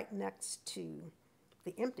cell right next to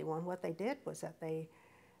the empty one, what they did was that they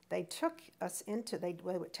took us into, they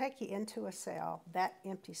would take you into a cell, that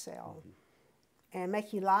empty cell, and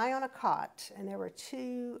make you lie on a cot. And there were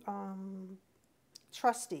two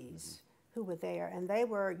trustees who were there, and they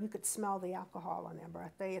were, you could smell the alcohol on their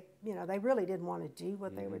breath. They, they really didn't want to do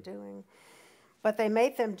what they were doing, but they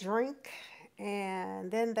made them drink, and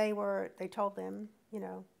then they told them,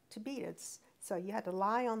 to beat it. So you had to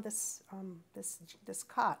lie on this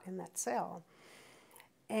cot in that cell,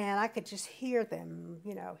 and I could just hear them,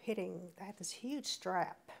 hitting. They had this huge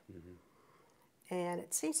strap, and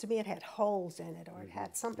it seems to me it had holes in it, or it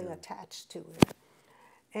had something attached to it,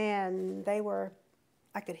 and they were.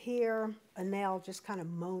 I could hear Annelle just kind of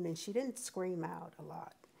moaning. She didn't scream out a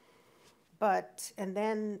lot. And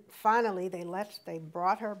then finally they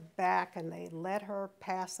brought her back and they let her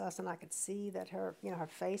pass us, and I could see that her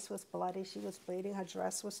face was bloody, she was bleeding, her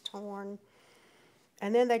dress was torn.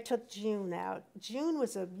 And then they took June out. June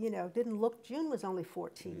was June was only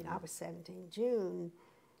 14, I was 17. June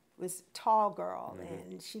was a tall girl,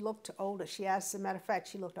 and she looked older. As a matter of fact,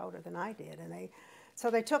 she looked older than I did, so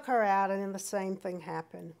they took her out, and then the same thing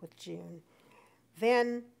happened with June.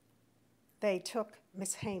 Then they took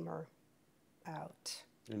Miss Hamer out.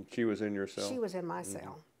 And she was in your cell? She was in my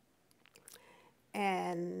cell.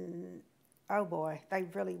 And, oh boy, they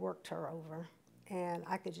really worked her over. And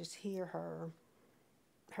I could just hear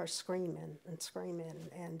her screaming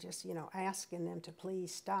and just, asking them to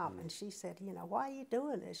please stop. And she said, why are you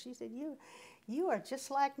doing this? She said, you are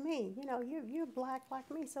just like me. You're black like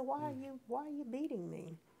me, so why are you beating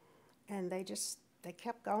me? And they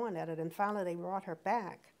kept going at it, and finally they brought her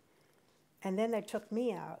back. And then they took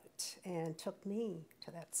me out and took me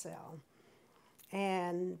to that cell.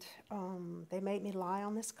 And they made me lie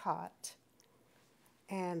on this cot,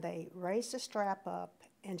 and they raised the strap up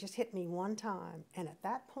and just hit me one time. And at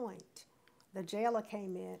that point, the jailer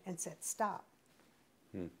came in and said, stop.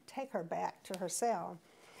 Take her back to her cell.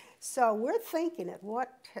 So we're thinking that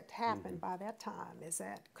what had happened by that time is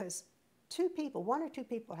that, because one or two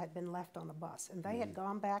people had been left on the bus, and they had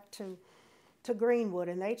gone back to Greenwood,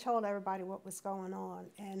 and they told everybody what was going on.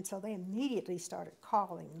 And so they immediately started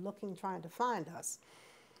calling, looking, trying to find us.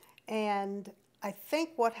 And I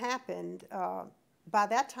think what happened, by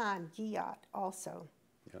that time, Guyot also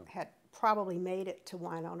had probably made it to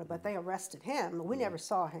Winona, but they arrested him. We never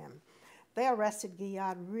saw him. They arrested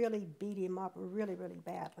Guyot, really beat him up really, really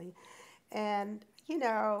badly. And,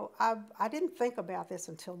 I didn't think about this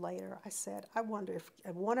until later. I said, I wonder if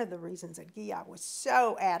one of the reasons that Guyot was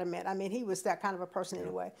so adamant, I mean, he was that kind of a person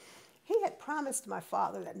anyway, he had promised my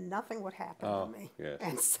father that nothing would happen to me. Yes.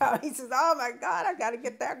 And so he says, oh my God, I got to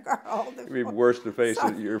get that girl. It'd be worse to face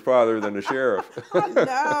your father than the sheriff.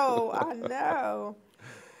 I know.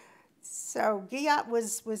 So Guyot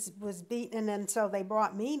was beaten, and so they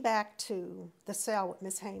brought me back to the cell with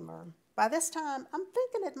Miss Hamer. By this time, I'm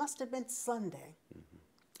thinking it must have been Sunday.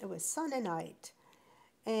 It was Sunday night,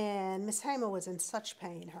 and Miss Hamer was in such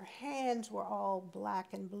pain. Her hands were all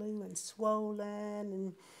black and blue and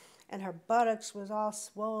swollen, and her buttocks was all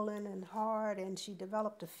swollen and hard, and she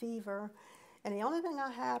developed a fever. And the only thing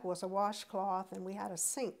I had was a washcloth, and we had a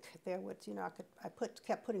sink there with, I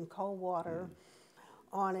kept putting cold water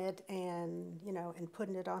on it, and and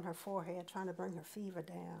putting it on her forehead, trying to bring her fever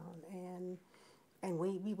down. And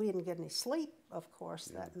we didn't get any sleep, of course,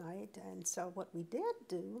 that night. And so what we did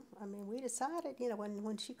do, we decided,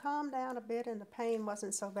 when she calmed down a bit and the pain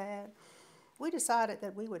wasn't so bad, we decided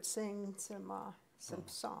that we would sing some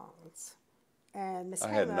songs. And Miss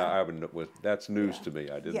Hamer, that's news to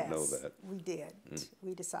me. I didn't know that. We did.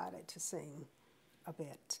 We decided to sing a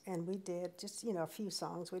bit, and we did just a few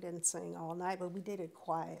songs. We didn't sing all night, but we did it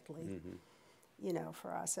quietly,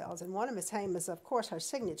 for ourselves. And one of Miss Hamer's, of course, her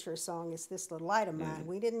signature song is "This Little Light of Mine."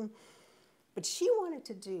 We didn't, but she wanted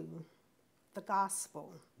to do the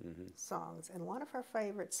gospel songs, and one of her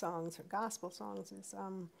favorite songs, her gospel songs, is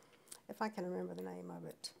if I can remember the name of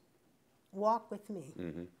it, "Walk with Me."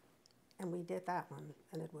 And we did that one,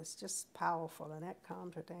 and it was just powerful, and that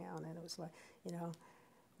calmed her down, and it was like,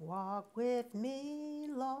 walk with me,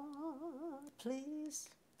 Lord, please.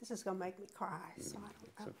 This is going to make me cry. So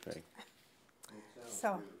It's okay.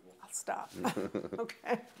 So I'll stop.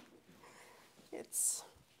 Okay. It's...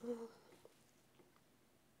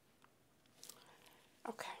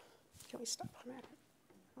 Okay. Can we stop on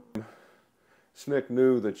that? SNCC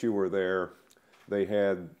knew that you were there. They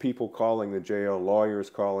had people calling the jail, lawyers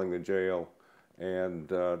calling the jail, and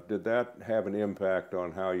did that have an impact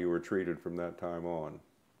on how you were treated from that time on?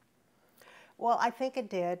 Well, I think it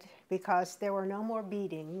did, because there were no more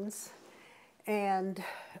beatings, and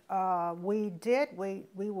we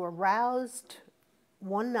were roused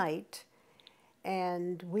one night,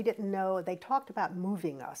 and we didn't know, they talked about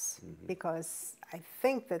moving us, because I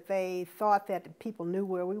think that they thought that people knew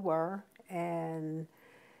where we were, and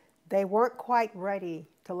they weren't quite ready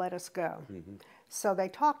to let us go. So they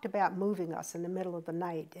talked about moving us in the middle of the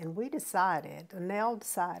night, and we decided, Nell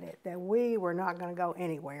decided, that we were not going to go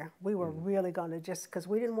anywhere. We were really going to just, because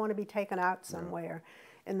we didn't want to be taken out somewhere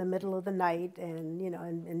in the middle of the night and, you know,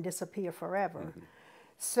 and disappear forever.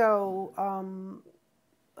 So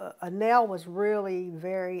Nell was really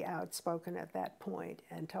very outspoken at that point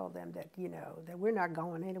and told them that, you know, that we're not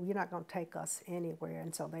going anywhere, you're not going to take us anywhere.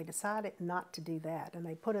 And so they decided not to do that, and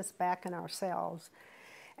they put us back in our cells.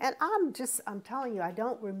 And I'm telling you, I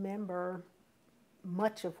don't remember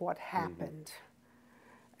much of what happened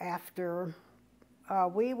after.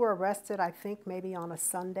 We were arrested, I think, maybe on a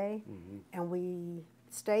Sunday, and we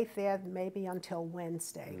stayed there maybe until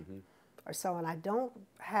Wednesday or so. And I don't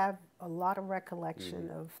have a lot of recollection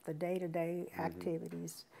of the day-to-day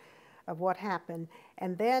activities of what happened.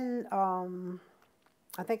 And then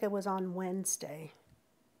I think it was on Wednesday,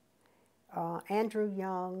 Andrew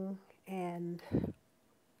Young and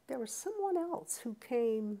there was someone else who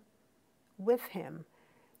came with him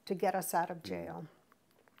to get us out of jail.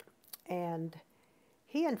 And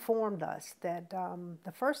he informed us that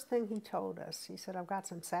the first thing he told us, he said, I've got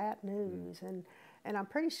some sad news, and I'm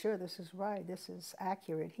pretty sure this is right, this is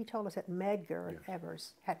accurate. He told us that Medgar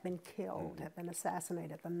Evers had been killed, had been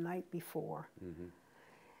assassinated the night before.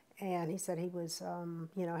 And he said he was,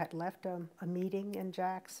 you know, had left a meeting in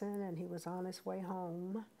Jackson, and he was on his way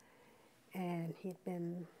home, and he'd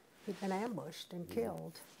been ambushed and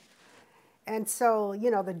killed. And so, you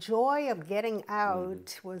know, the joy of getting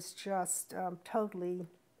out was just totally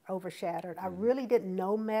overshadowed. I really didn't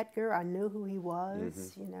know Medgar. I knew who he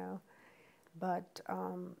was, you know, but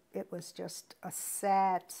it was just a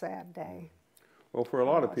sad, sad day. Well, for a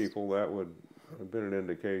lot of people, that would have been an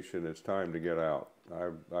indication it's time to get out.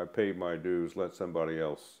 I paid my dues, let somebody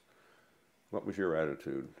else. What was your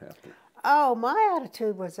attitude after? Oh, my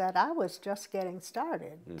attitude was that I was just getting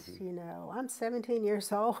started. You know, I'm 17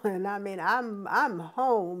 years old, and I mean, I'm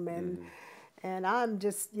home, and I'm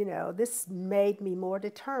just, you know, this made me more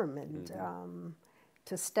determined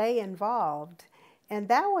to stay involved. And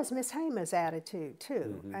that was Miss Hamer's attitude,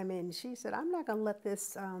 too. I mean, she said, I'm not going to let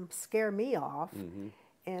this scare me off.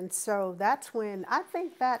 And so that's when, I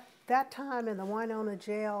think that time in the Winona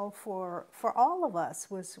jail for all of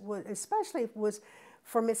us was especially was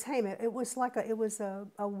for Miss Hamer, it was like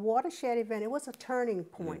a watershed event. It was a turning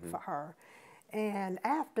point for her. And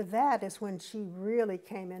after that is when she really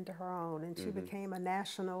came into her own, and she became a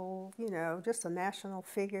national, you know, just a national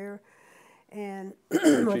figure. And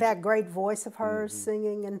with that great voice of hers,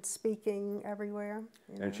 singing and speaking everywhere.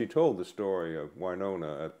 And she told the story of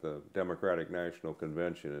Winona at the Democratic National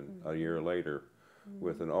Convention a year later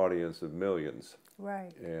with an audience of millions.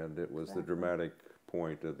 Right. And it was the dramatic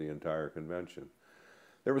point of the entire convention.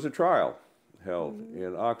 There was a trial held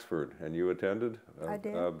in Oxford, and you attended. I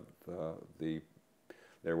did.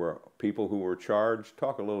 There were people who were charged.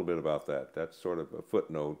 Talk a little bit about that. That's sort of a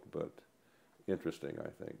footnote, but interesting, I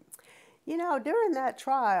think. You know, during that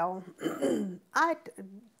trial,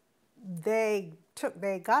 they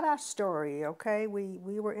got our story. Okay, we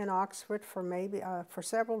were in Oxford for maybe for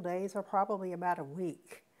several days, or probably about a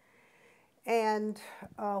week. And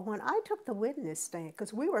when I took the witness stand,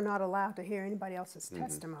 because we were not allowed to hear anybody else's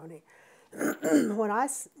testimony, when I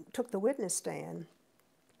took the witness stand,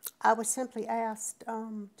 I was simply asked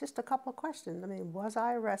just a couple of questions. I mean, was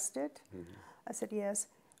I arrested? I said yes.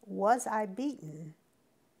 Was I beaten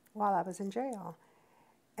while I was in jail?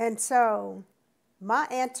 And so my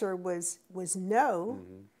answer was no,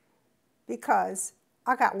 because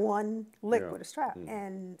I got one lick with a strap,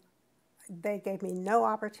 and they gave me no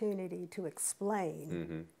opportunity to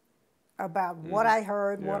explain about what I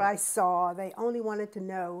heard, what I saw. They only wanted to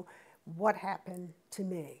know what happened to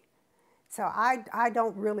me. So I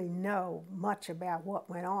don't really know much about what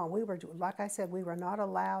went on. We were, like I said, we were not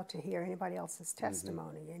allowed to hear anybody else's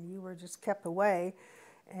testimony, and you were just kept away.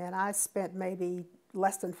 And I spent maybe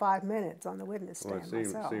less than 5 minutes on the witness stand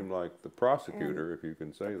myself. It seemed like the prosecutor, if you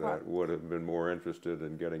can say that, would have been more interested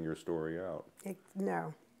in getting your story out.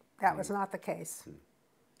 No, that was not the case.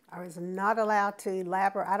 I was not allowed to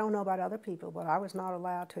elaborate. I don't know about other people, but I was not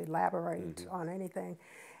allowed to elaborate on anything.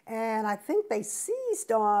 And I think they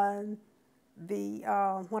seized on the,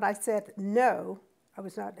 when I said no, I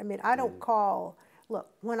was not, I mean, I don't call, look,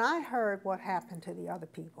 when I heard what happened to the other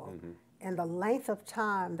people and the length of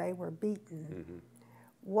time they were beaten,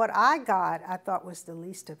 what I got, I thought was the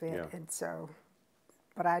least of it. And so,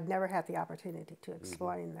 but I'd never had the opportunity to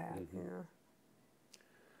explain that, you know.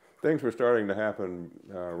 Things were starting to happen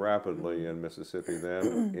rapidly in Mississippi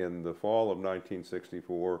then. In the fall of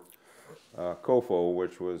 1964, COFO,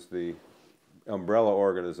 which was the umbrella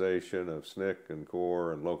organization of SNCC and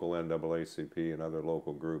CORE and local NAACP and other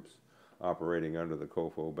local groups operating under the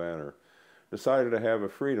COFO banner, decided to have a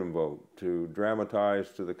freedom vote to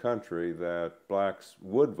dramatize to the country that blacks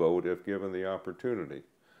would vote if given the opportunity.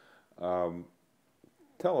 Tell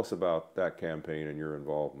us about that campaign and your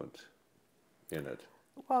involvement in it.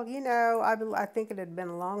 Well, you know, I think it had been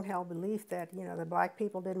a long-held belief that, you know, the black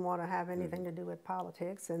people didn't want to have anything to do with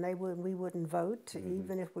politics, and we wouldn't vote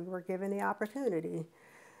even if we were given the opportunity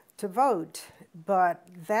to vote. But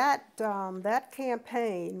that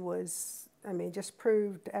campaign was, I mean, just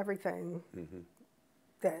proved everything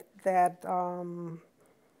that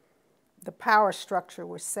the power structure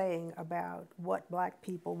was saying about what black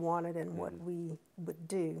people wanted and what we would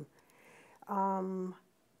do.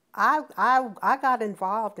 I got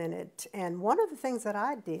involved in it, and one of the things that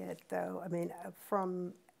I did, though, I mean,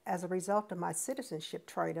 as a result of my citizenship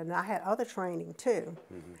training, and I had other training too.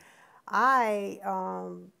 I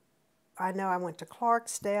know I went to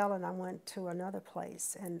Clarksdale and I went to another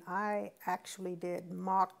place, and I actually did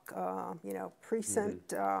mock, you know,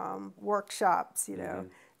 precinct workshops, you know,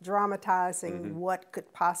 dramatizing what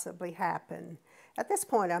could possibly happen. At this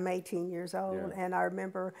point, I'm 18 years old, and I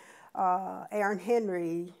remember Aaron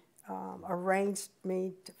Henry arranged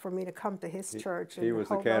for me to come to his church. He was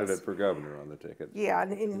the candidate for governor on the ticket. Yeah,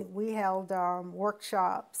 and we held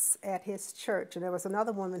workshops at his church, and there was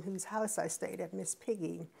another woman whose house I stayed at, Miss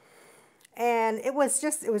Piggy. And it was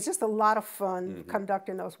just a lot of fun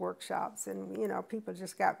conducting those workshops, and you know, people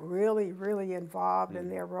just got really, really involved in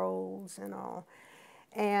their roles and all.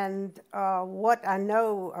 And what I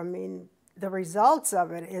know, I mean, the results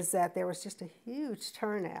of it is that there was just a huge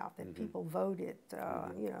turnout, that people voted.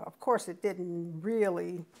 You know, of course, it didn't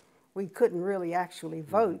really, we couldn't really actually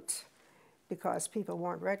vote because people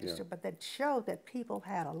weren't registered, but that showed that people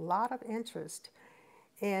had a lot of interest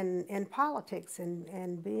in politics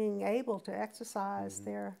and being able to exercise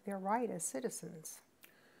their right as citizens.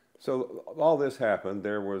 So all this happened.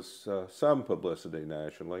 There was some publicity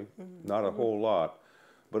nationally, not a whole lot.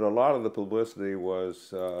 But a lot of the publicity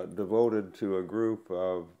was devoted to a group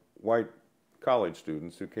of white college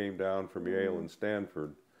students who came down from Yale and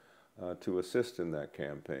Stanford to assist in that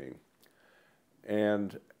campaign.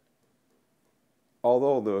 And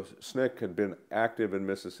although the SNCC had been active in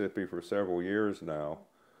Mississippi for several years now,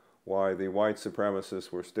 why the white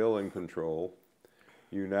supremacists were still in control,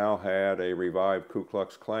 you now had a revived Ku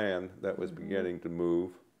Klux Klan that was beginning to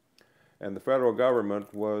move, and the federal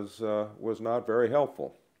government was not very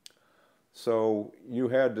helpful. So you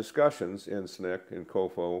had discussions in SNCC, in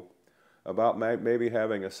COFO, about maybe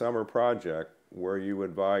having a summer project where you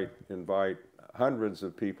invite hundreds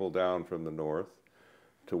of people down from the north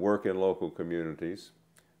to work in local communities,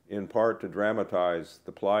 in part to dramatize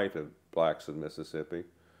the plight of blacks in Mississippi,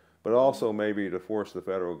 but also maybe to force the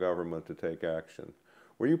federal government to take action.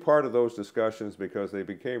 Were you part of those discussions, because they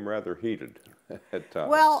became rather heated at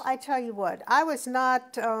times? Well, I tell you what, I was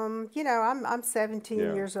not, you know, I'm 17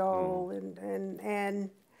 years old,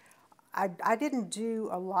 and I didn't do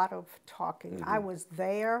a lot of talking. I was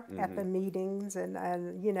there at the meetings,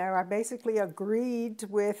 and you know, I basically agreed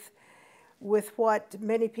with what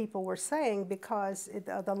many people were saying, because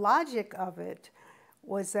the logic of it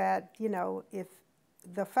was that, you know, if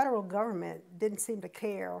the federal government didn't seem to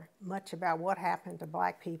care much about what happened to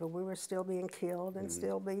black people. We were still being killed and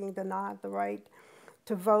still being denied the right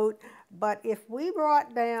to vote. But if we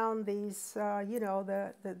brought down these, you know,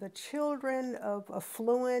 the children of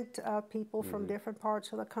affluent people from different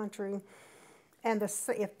parts of the country, and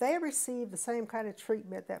if they received the same kind of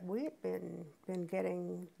treatment that we had been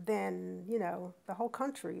getting, then, you know, the whole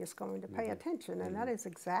country is going to pay attention. And that is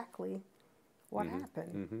exactly what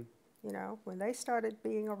happened. You know, when they started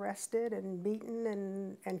being arrested and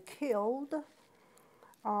beaten and killed,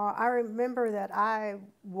 I remember that I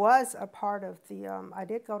was a part of the. I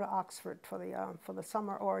did go to Oxford for the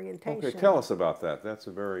summer orientation. Okay, tell us about that. That's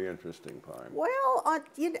a very interesting time. Well,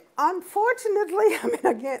 unfortunately, I mean,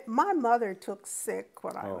 again, my mother took sick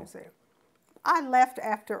when I was there. I left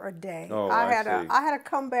after a day. Oh, I see. had to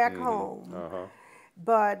come back home.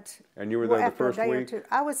 But and you were there the after first a day week? or two,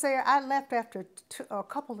 I was there. I left after a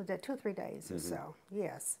couple of days, 2 or 3 days or so.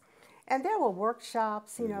 Yes, and there were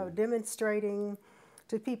workshops, you know, demonstrating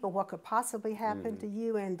to people what could possibly happen to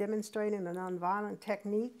you and demonstrating the nonviolent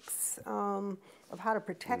techniques of how to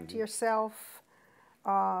protect yourself.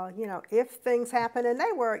 You know, if things happen, and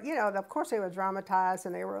they were, you know, of course they were dramatized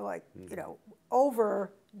and they were like, you know,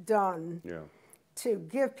 overdone. Yeah. To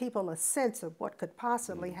give people a sense of what could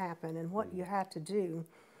possibly happen and what you had to do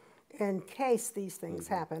in case these things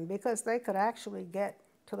happen, because they could actually get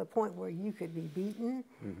to the point where you could be beaten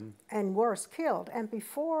and worse, killed. And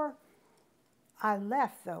before I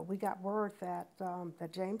left, though, we got word that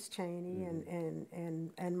that James Chaney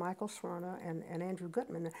and Michael Schwerner and Andrew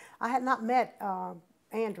Goodman. I had not met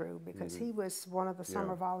Andrew because he was one of the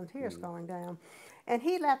summer volunteers going down. And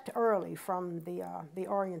he left early from the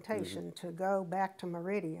orientation to go back to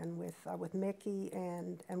Meridian with Mickey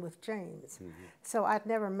and with James. So I'd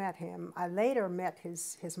never met him. I later met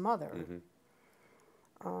his mother.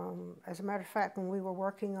 As a matter of fact, when we were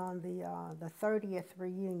working on the 30th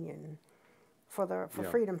reunion for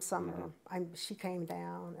Freedom Summer, she came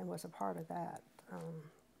down and was a part of that.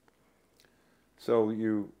 So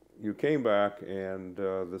you came back, and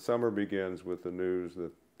the summer begins with the news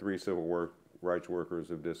that 3 civil rights workers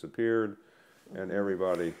have disappeared, and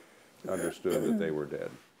everybody understood that they were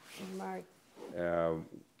dead. Right.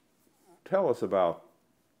 Tell us about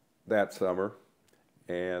that summer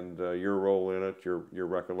and your role in it, your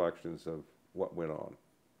recollections of what went on.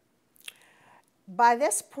 By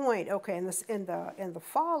this point, okay, in the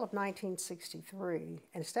fall of 1963,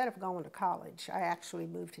 instead of going to college, I actually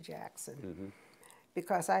moved to Jackson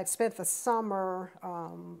because I had spent the summer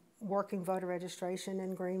working voter registration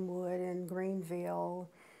in Greenwood and Greenville,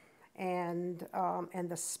 and in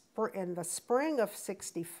the spring of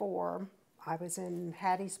 '64, I was in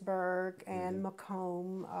Hattiesburg and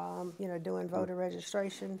Macomb, you know, doing voter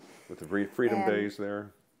registration. With the Freedom Days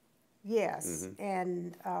there? Yes,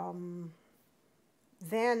 and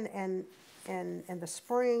then in the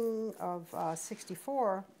spring of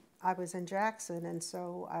 '64, I was in Jackson, and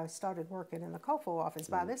so I started working in the COFO office.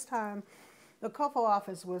 By this time, the COFO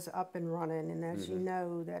office was up and running, and as you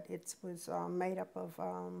know, that it was made up of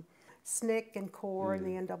SNCC and CORE and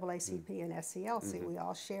the NAACP and SCLC. We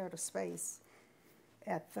all shared a space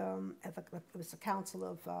at it was the Council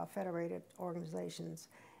of Federated Organizations,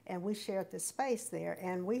 and we shared this space there.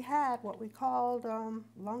 And we had what we called,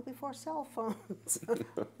 long before cell phones,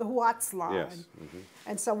 the Watts line. Yes.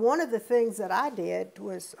 And so one of the things that I did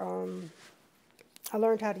was I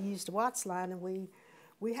learned how to use the Watts line, and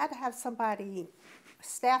we had to have somebody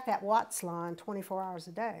staff that Watts line 24 hours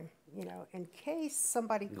a day, you know, in case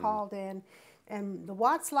somebody called in. And the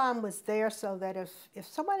Watts line was there so that if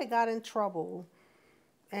somebody got in trouble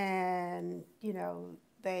and, you know,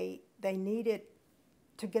 they needed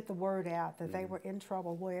to get the word out that they were in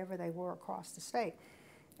trouble wherever they were across the state,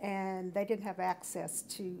 and they didn't have access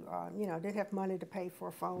to, you know, didn't have money to pay for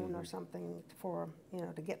a phone or something for, you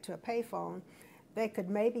know, to get to a pay phone, they could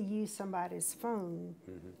maybe use somebody's phone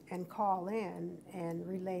and call in and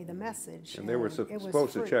relay the message. And they were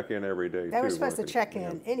supposed to check in every day, They were supposed to check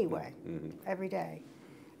in anyway, every day.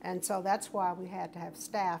 And so that's why we had to have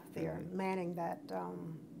staff there manning that,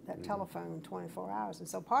 that telephone 24 hours. And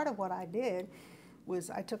so part of what I did was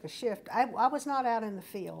I took a shift. I was not out in the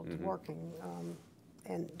field working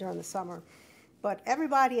and during the summer, but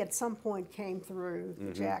everybody at some point came through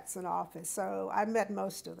the Jackson office. So I met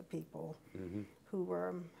most of the people who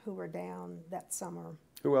were down that summer.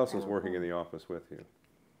 Who else was working in the office with you?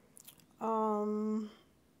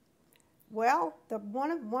 Well,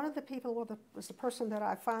 one of the people was the person that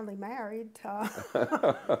I finally married.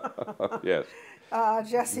 Yes.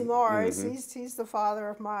 Jesse Morris. He's the father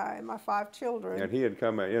of my 5 children. And he had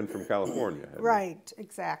come in from California. Right.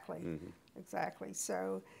 Exactly. Exactly.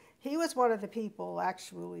 So he was one of the people,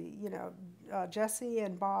 actually. You know, Jesse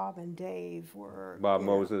and Bob and Dave were Bob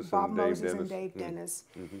Moses and Dave Dennis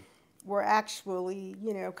were actually,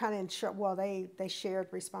 you know, kind of in well, they shared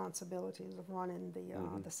responsibilities of running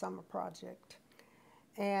the summer project.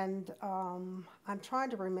 And I'm trying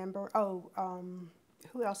to remember.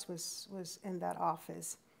 Who else was in that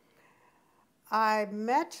office? I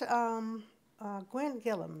met Gwen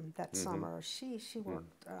Gillum that summer. She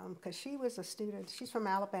worked because she was a student. She's from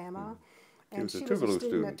Alabama, And was a she was a Tuvalu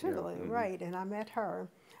student at student, yeah. Tuvalu, right? And I met her.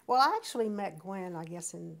 Well, I actually met Gwen, I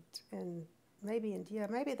guess, maybe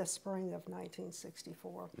the spring of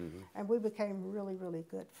 1964, and we became really, really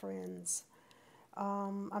good friends.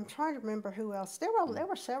 I'm trying to remember who else. There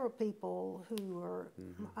were several people who were.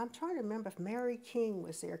 I'm trying to remember if Mary King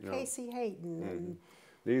was there, Casey Hayden, and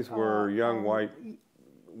These were young white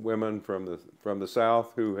women from the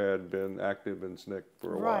South who had been active in SNCC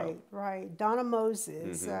for a while. Right. Donna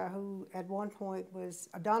Moses, who at one point was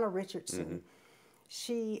Donna Richardson.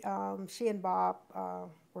 She and Bob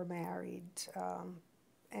were married,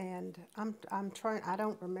 and I'm trying. I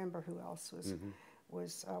don't remember who else was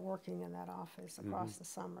working in that office across the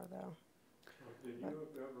summer though. Did you ever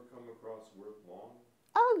come across Worth Long?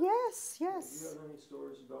 Oh yes. Do you have any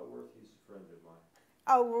stories about Worth? He's a friend of mine.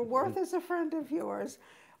 Oh, well, Worth is a friend of yours.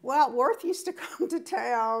 Well, Worth used to come to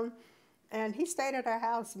town, and he stayed at our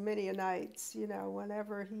house many a nights, you know,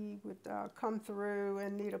 whenever he would come through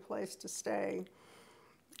and need a place to stay.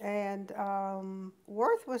 And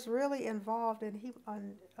Worth was really involved, and he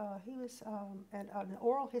was an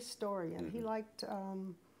oral historian. He liked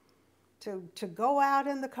to go out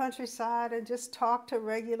in the countryside and just talk to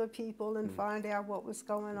regular people and find out what was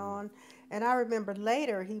going on. And I remember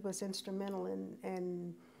later he was instrumental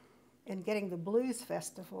in getting the Blues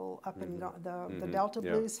Festival up in the Delta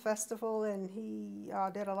Blues Festival, and he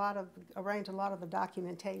arranged a lot of the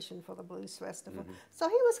documentation for the Blues Festival. So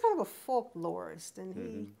he was kind of a folklorist,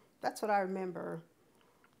 and that's what I remember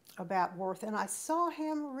about Worth. And I saw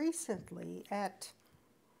him recently at,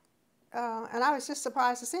 and I was just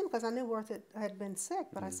surprised to see him because I knew Worth had been sick,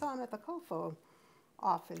 but I saw him at the COFO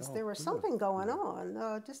office. There was something going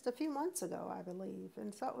on just a few months ago, I believe,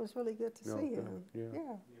 and so it was really good to see him.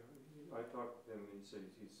 I talked to him, and he said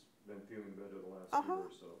he's been feeling better the last year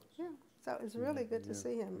or so. Yeah, so it was really good to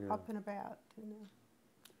see him up and about, you know.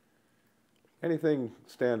 Anything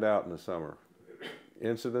stand out in the summer?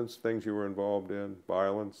 Incidents, things you were involved in,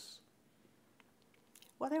 violence?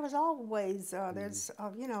 Well, there was always, there's,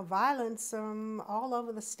 you know, violence all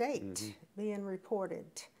over the state being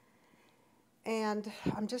reported. And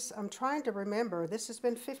I'm trying to remember, this has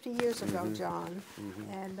been 50 years ago, John,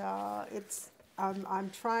 and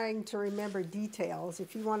I'm trying to remember details.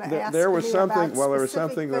 If you want to ask there was me something. about Well, there was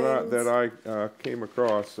specific something things. that I came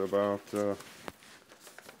across about.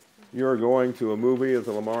 You were going to a movie at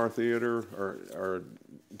the Lamar Theater or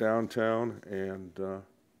downtown, and.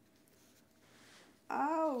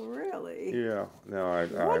 Oh, really? Yeah. No,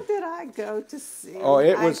 What did I go to see? Oh,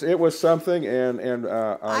 it was something, and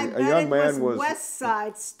a young man was West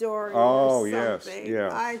Side Story. Oh, or yes, something, yeah.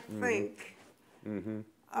 I think.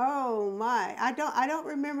 Oh my! I don't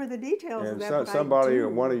remember the details of and that. somebody, but I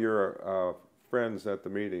do. one of your friends at the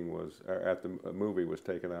meeting at the movie was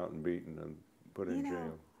taken out and beaten and put in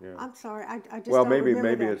jail. Yeah. I'm sorry, I just Well, don't maybe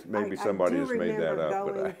remember that. maybe somebody has made that up,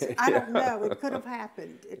 but I don't know. It could have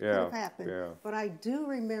happened. It could have happened. Yeah. But I do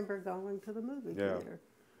remember going to the movie theater.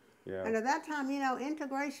 Yeah. And at that time, you know,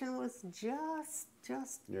 integration was just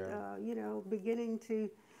you know, beginning to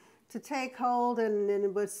take hold, and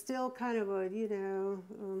it was still kind of a, you know.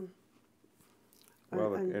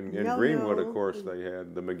 Well, in Greenwood, of course, they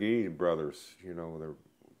had the McGee brothers. You know,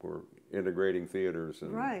 they were integrating theaters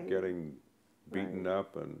and getting beaten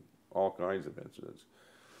up and all kinds of incidents.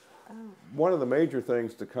 One of the major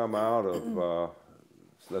things to come out of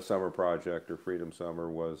the Summer Project, or Freedom Summer,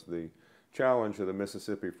 was the challenge of the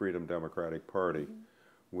Mississippi Freedom Democratic Party,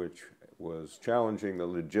 which was challenging the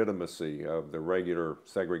legitimacy of the regular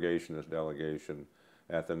segregationist delegation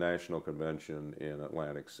at the National Convention in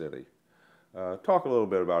Atlantic City. Talk a little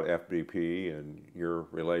bit about FDP and your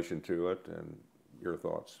relation to it and your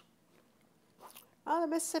thoughts. The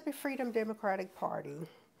Mississippi Freedom Democratic Party.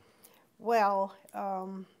 Well,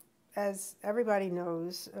 as everybody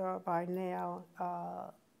knows by now,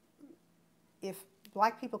 if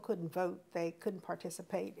black people couldn't vote, they couldn't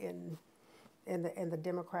participate in the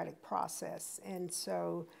democratic process. And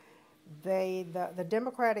so the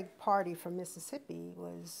Democratic Party from Mississippi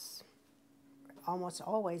was almost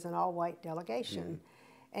always an all-white delegation.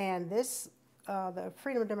 And the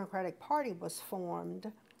Freedom Democratic Party was formed,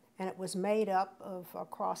 and it was made up of a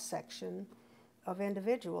cross-section of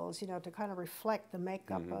individuals, you know, to kind of reflect the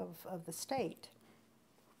makeup of the state.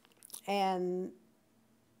 And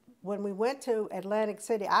when we went to Atlantic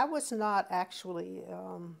City, I was not actually,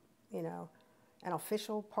 you know, an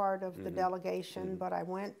official part of the delegation, but I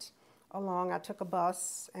went along. I took a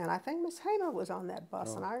bus, and I think Ms. Hamer was on that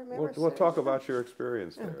bus, and I remember. We'll talk about your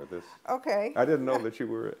experience there. Okay. I didn't know that you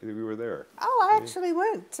were there. Oh, I actually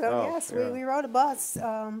went. So yes, we rode a bus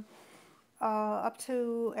up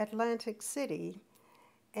to Atlantic City,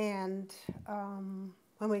 And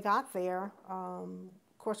when we got there,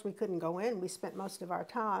 of course we couldn't go in. We spent most of our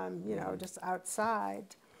time, you know, just outside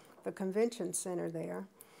the convention center there.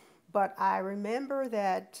 But I remember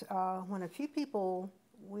that when a few people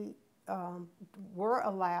were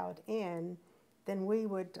allowed in, then we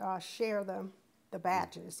would share the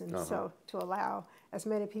badges, and so to allow as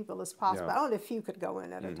many people as possible. Yeah. Only a few could go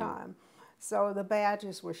in at a time. So the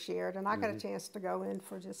badges were shared, and I got a chance to go in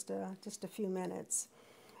for just a few minutes.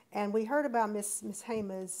 And we heard about Miss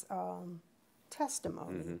Hamer's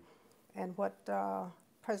testimony and what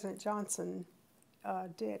President Johnson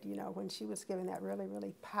did, you know, when she was giving that really,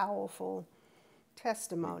 really powerful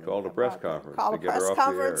testimony. Called a press conference Called to a get her press off the air.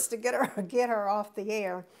 conference to get her off the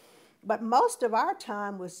air. But most of our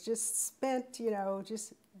time was just spent, you know,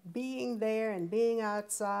 just being there and being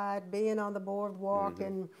outside, being on the boardwalk,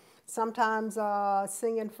 and sometimes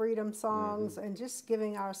singing freedom songs and just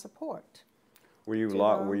giving our support. Were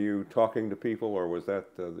you talking to people, or was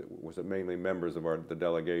it mainly members of the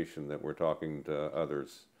delegation that were talking to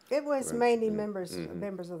others? It was mainly members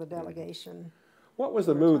of the delegation. What was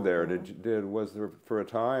the mood there? Was there, for a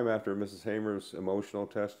time after Mrs. Hamer's emotional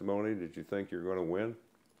testimony, did you think you're going to win?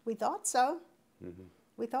 We thought so.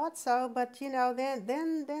 We thought so, but you know,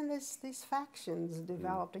 then these factions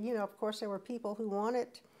developed. You know, of course, there were people who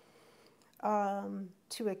wanted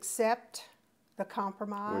to accept the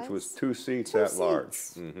compromise, which was 2 seats at large.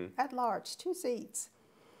 At large, 2 seats,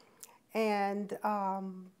 and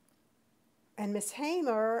Miss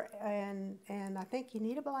Hamer and I think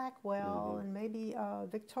Unita Blackwell and maybe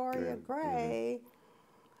Victoria Gray,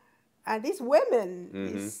 and these women,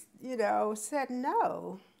 these, you know, said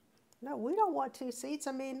no, we don't want 2 seats.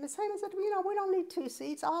 I mean, Miss Hamer said, you know, we don't need 2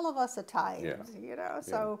 seats. All of us are tired, you know.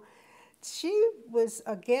 So she was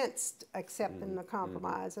against accepting the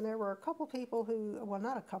compromise, and there were a couple people who, well,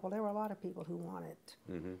 not a couple, there were a lot of people who wanted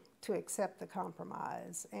to accept the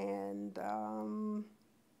compromise, and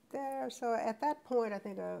so at that point, I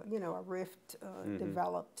think a rift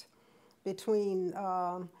developed between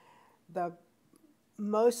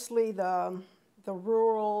mostly the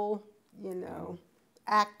rural, you know,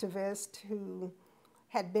 activists who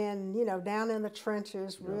had been, you know, down in the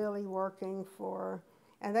trenches, really working for,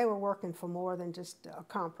 and they were working for more than just a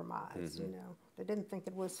compromise. You know, they didn't think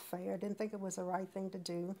it was fair, didn't think it was the right thing to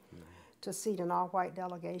do, to seat an all-white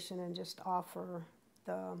delegation and just offer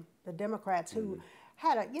the Democrats who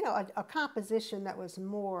had a composition that was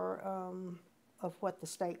more of what the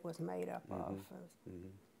state was made up of.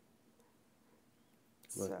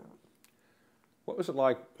 So, what was it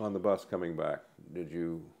like on the bus coming back?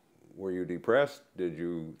 Were you depressed? Did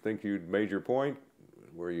you think you'd made your point?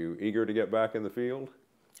 Were you eager to get back in the field?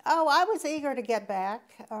 Oh, I was eager to get back.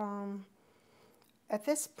 At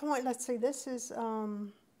this point, let's see, this is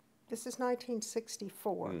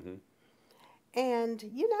 1964. And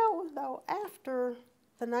you know, though, after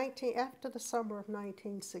the summer of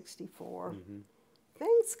 1964,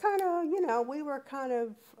 things kind of, you know, we were kind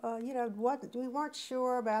of, you know, we weren't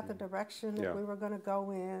sure about the direction that we were going to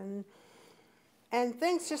go in, and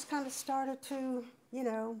things just kind of started to, you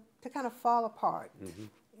know, to kind of fall apart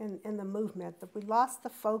in the movement. That we lost the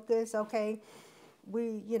focus. Okay,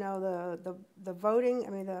 you know, the voting. I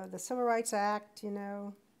mean, the Civil Rights Act. You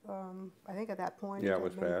know. I think at that point it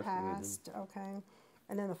was passed. Okay,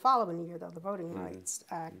 and then the following year, though, the Voting Rights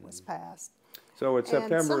Act was passed. So it's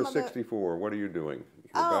September of '64. What are you doing?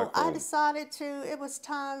 I decided it was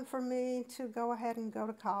time for me to go ahead and go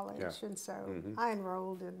to college, and so I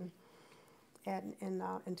enrolled in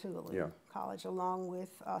Tougaloo College along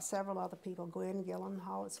with several other people: Gwen Gillen,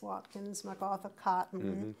 Hollis Watkins, MacArthur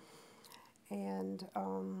Cotton, and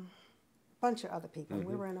a bunch of other people.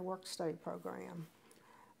 We were in a work-study program.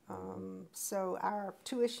 So our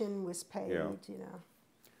tuition was paid, you know.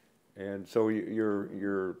 And so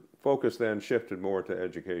your focus then shifted more to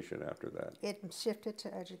education after that. It shifted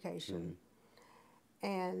to education.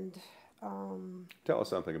 And tell us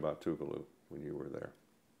something about Tougaloo when you were there.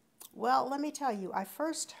 Well, let me tell you, I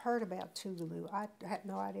first heard about Tougaloo. I had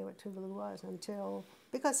no idea what Tougaloo was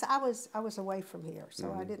because I was away from here,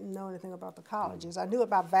 so I didn't know anything about the colleges. I knew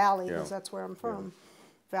about Valley because that's where I'm from,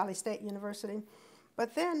 Valley State University.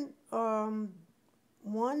 But then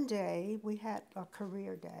one day we had a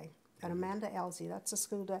career day at Amanda Elsie. That's a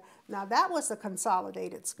school that, now that was a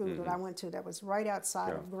consolidated school that I went to that was right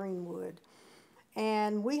outside of Greenwood.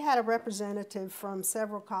 And we had a representative from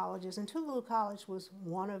several colleges, and Tougaloo College was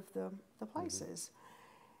one of the places.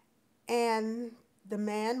 And the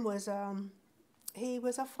man was he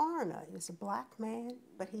was a foreigner. He was a black man,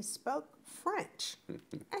 but he spoke French, and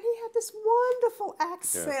he had this wonderful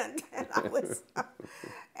accent. Yeah.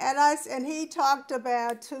 And he talked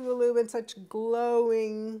about Tougaloo in such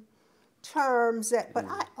glowing terms that. But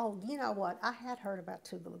you know what? I had heard about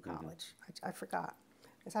Tougaloo College. I forgot,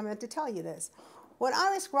 because I meant to tell you this. When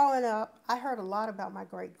I was growing up, I heard a lot about my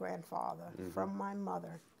great-grandfather from my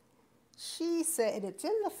mother. She said it's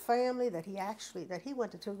in the family that he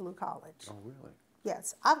went to Tougaloo College. Oh, really?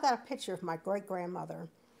 Yes. I've got a picture of my great-grandmother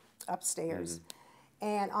upstairs.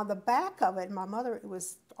 And on the back of it, my mother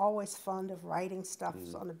was always fond of writing stuff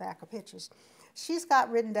on the back of pictures. She's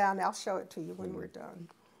got written down, I'll show it to you when we're done.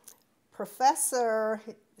 Professor,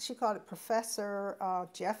 she called it Professor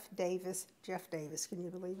Jeff Davis, can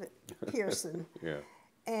you believe it? Pearson. Yeah.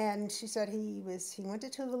 And she said he went to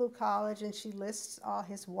Tougaloo College, and she lists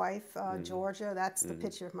his wife, Georgia. That's the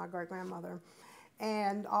picture of my great-grandmother.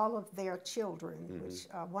 And all of their children, which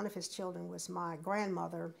one of his children was my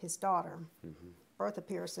grandmother, his daughter, Bertha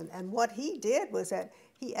Pearson. And what he did was that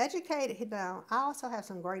he educated, now I also have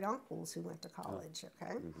some great uncles who went to college,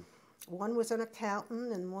 okay? One was an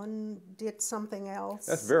accountant, and one did something else.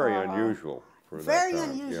 That's very unusual. Very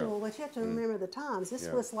unusual, but you have to remember the times. This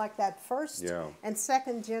was like that first and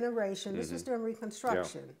second generation. This was during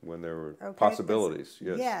Reconstruction. Yeah, when there were possibilities,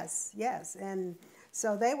 Yes. And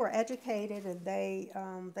so they were educated, and they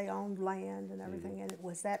owned land and everything. And it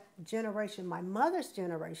was that generation, my mother's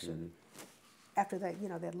generation, after that,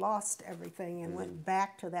 they'd lost everything and went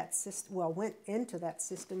back to that system, went into that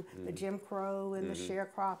system, the Jim Crow and the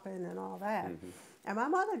sharecropping and all that. And my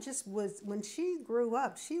mother just was, when she grew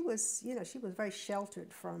up, she was very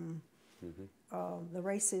sheltered from the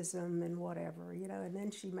racism and whatever, and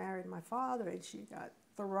then she married my father, and she got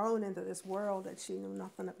thrown into this world that she knew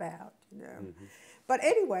nothing about, But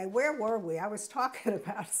anyway, where were we? I was talking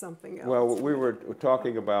about something else. Well, we were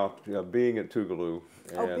talking about being at Tougaloo.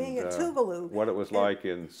 And, being at Tougaloo. What it was like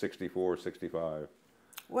in 64, 65.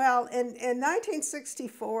 Well, in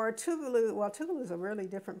 1964, Tougaloo is a really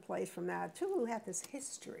different place from that. Tougaloo had this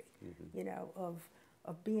history,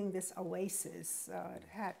 of being this oasis it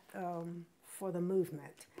had for the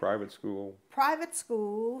movement. Private school? Private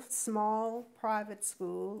school, small private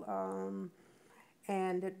school,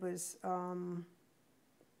 and it was,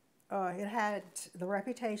 it had the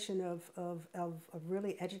reputation of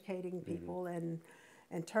really educating people and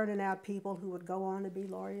turning out people who would go on to be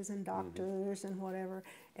lawyers and doctors and whatever.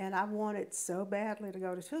 And I wanted so badly to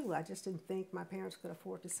go to Tougaloo. I just didn't think my parents could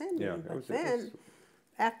afford to send me. But then,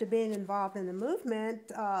 after being involved in the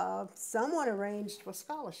movement, someone arranged for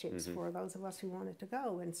scholarships for those of us who wanted to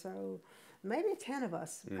go. And so maybe 10 of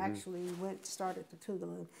us actually started to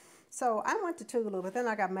Tougaloo. So I went to Tougaloo, but then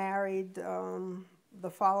I got married the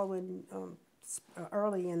following,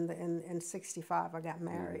 early in 65, I got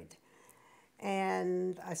married.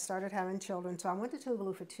 And I started having children, so I went to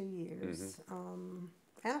Tougaloo for 2 years,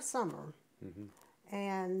 and a summer.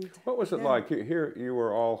 And what was it like? Here you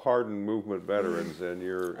were all hardened movement veterans, and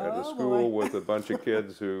you're at a school with a bunch of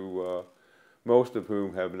kids who, most of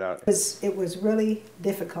whom have not. It was really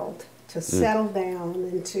difficult to settle down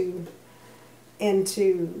and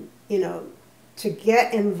to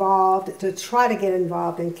get involved, to try to get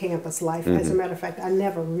involved in campus life. As a matter of fact, I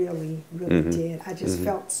never really did. I just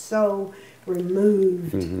felt so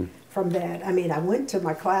removed from that. I mean, I went to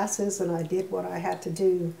my classes and I did what I had to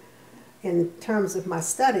do in terms of my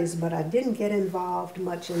studies, but I didn't get involved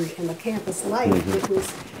much in the campus life, which was,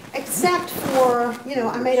 except for,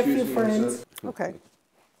 I made a few friends. Okay.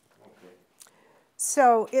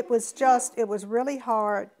 So it was really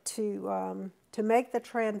hard to make the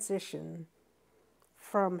transition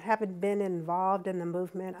from having been involved in the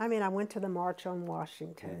movement. I mean, I went to the March on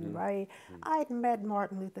Washington, right? I'd met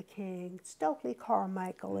Martin Luther King, Stokely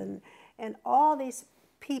Carmichael, and all these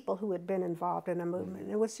people who had been involved in the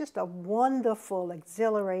movement. It was just a wonderful,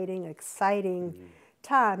 exhilarating, exciting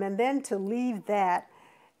time. And then to leave that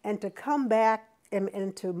and to come back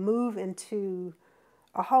and to move into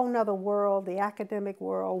a whole nother world, the academic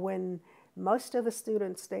world, when most of the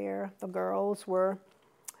students there, the girls, were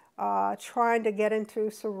trying to get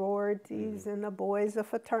into sororities and the boys a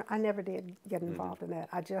fraternity. I never did get involved in that.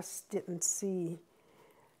 I just didn't see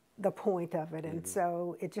the point of it. And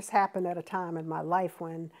so it just happened at a time in my life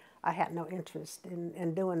when I had no interest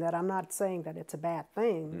in doing that. I'm not saying that it's a bad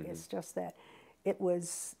thing. It's just that it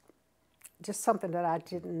was just something that I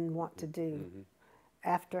didn't want to do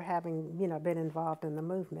after having, been involved in the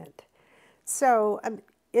movement. So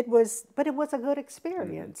it was a good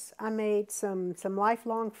experience. I made some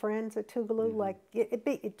lifelong friends at Tougaloo. Like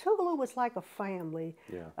Tougaloo was like a family,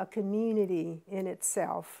 a community in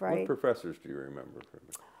itself, right? What professors do you remember?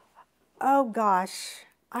 Oh gosh,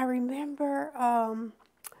 I remember. Oh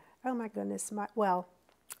my goodness,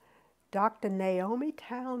 Dr. Naomi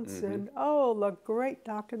Townsend. Oh, the great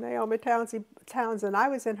Dr. Naomi Townsend. I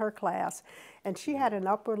was in her class, and she had an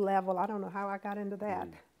upper level. I don't know how I got into that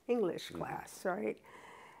English class, right?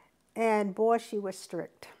 And boy, she was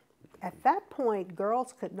strict. At that point,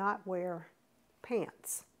 girls could not wear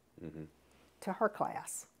pants to her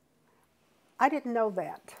class. I didn't know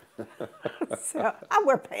that. So I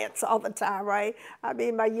wear pants all the time, right? I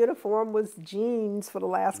mean, my uniform was jeans for the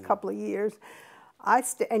last couple of years.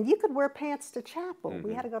 And you could wear pants to chapel.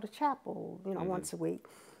 We had to go to chapel, once a week.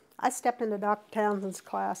 I stepped into Dr. Townsend's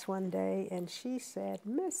class one day, and she said,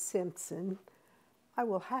 "Miss Simpson, I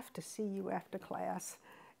will have to see you after class."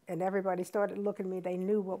 And everybody started looking at me. They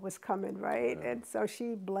knew what was coming, right? Yeah. And so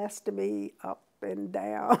she blessed me up and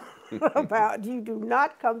down about, "You do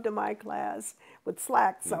not come to my class with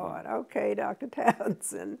slacks on." Okay, Dr.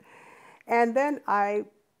 Townsend. And then I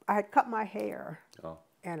had cut my hair,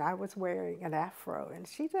 and I was wearing an afro. And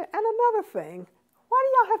she said, "And another thing, why do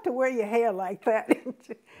y'all have to wear your hair like that?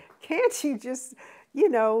 Can't you just,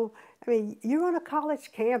 I mean, you're on a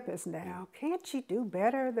college campus now. Can't you do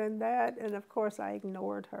better than that?" And of course, I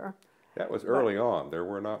ignored her. That was early on. There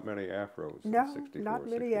were not many afros in 64, not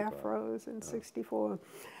many 65. afros in 64.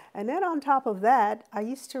 And then on top of that, I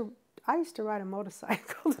used to ride a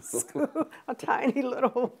motorcycle to school, a tiny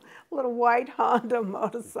little white Honda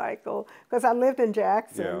motorcycle, because I lived in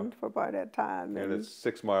Jackson for part of that time. And it's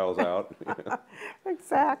 6 miles out.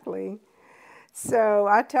 Exactly. So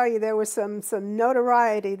I tell you, there was some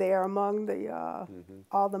notoriety there among the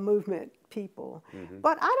all the movement people.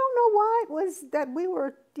 But I don't know why it was that we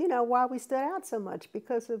were, why we stood out so much,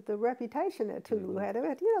 because of the reputation that Tougaloo had.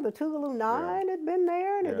 The Tougaloo Nine had been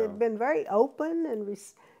there, and it had been very open and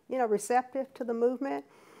receptive to the movement.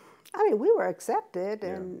 I mean, we were accepted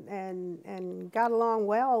and got along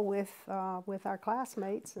well with our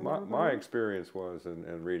classmates. And my experience was,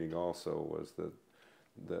 and reading also, was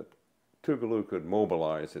that Tougaloo could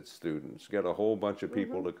mobilize its students, get a whole bunch of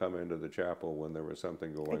people to come into the chapel when there was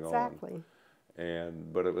something going on.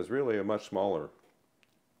 But it was really a much smaller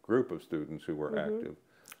group of students who were active,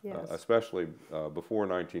 especially before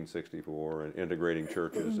 1964, and integrating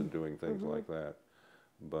churches and doing things like that.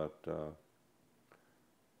 But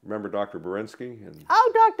remember Dr. Berinsky?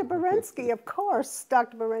 Oh, Dr. Berinsky, of course,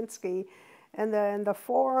 Dr. Berinsky. And the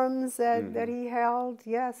forums that he held,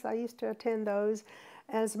 yes, I used to attend those.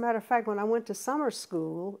 As a matter of fact, when I went to summer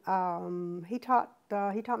school, he taught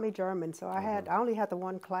me German. So I only had the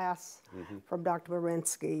one class from Dr.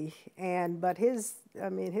 Berinsky, but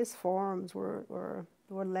his forums were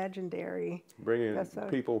legendary. Bringing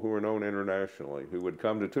people who were known internationally, who would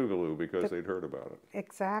come to Tougaloo because they'd heard about it.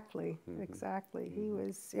 Exactly, exactly. He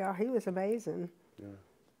was amazing.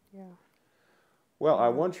 Yeah. Well, I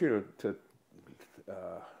want you to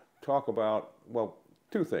talk about,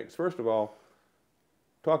 two things. First of all,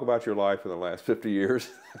 talk about your life in the last 50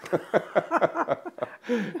 years.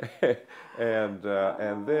 and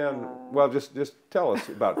then, just tell us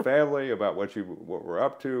about family, about what were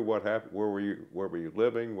up to, what happened, where were you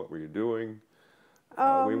living, what were you doing?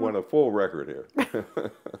 We want a full record here.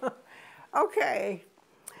 Okay.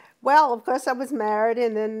 Well, of course, I was married,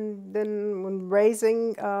 and then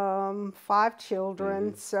raising 5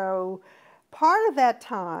 children. So part of that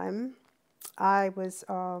time, I was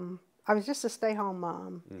just a stay-home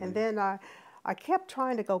mom, and then I kept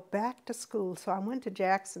trying to go back to school. So I went to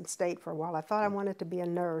Jackson State for a while. I thought I wanted to be a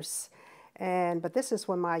nurse, but this is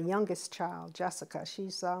when my youngest child, Jessica,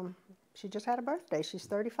 she just had a birthday. She's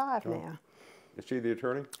 35 now. Is she the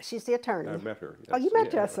attorney? She's the attorney. I met her. Yes. Oh, you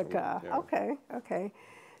met Jessica. Yeah. Okay.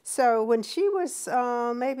 So when she was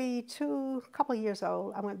maybe a couple of years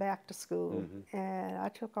old, I went back to school, and I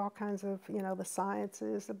took all kinds of, the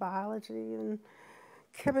sciences, the biology and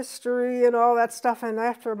chemistry and all that stuff. And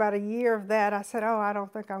after about a year of that, I said, "Oh, I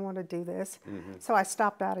don't think I want to do this." So I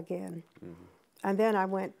stopped out again. And then I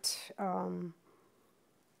went, in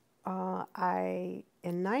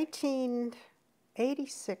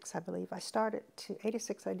 1986, I believe,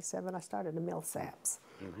 86, 87, I started a Millsaps.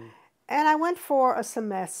 And I went for a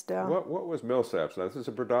semester. What was Millsaps? Now, this is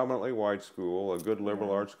a predominantly white school, a good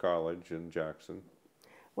liberal arts college in Jackson.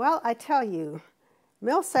 Well, I tell you,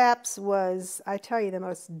 Millsaps was, the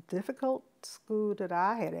most difficult school that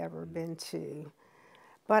I had ever been to.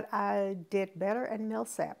 But I did better at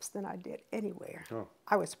Millsaps than I did anywhere. Oh.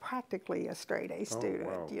 I was practically a straight A student.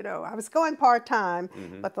 wow. You know, I was going part-time,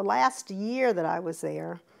 but the last year that I was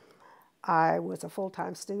there, I was a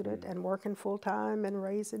full-time student and working full-time and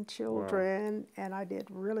raising children, and I did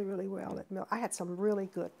really, really well at Mill. I had some really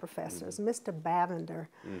good professors. Mr. Bavender.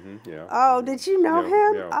 Yeah. Oh, did you know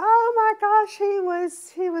him? Yeah. Oh my gosh,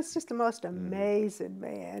 he was just the most amazing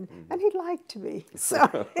man, and he liked me.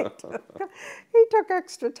 So he took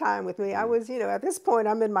extra time with me. I was, you know, at this point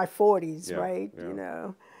I'm in my 40s, right? Yeah. You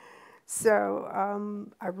know. So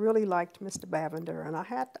I really liked Mr. Bavender, and I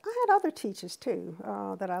had other teachers too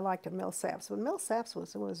that I liked at Millsaps. But Millsaps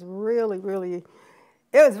was really, really,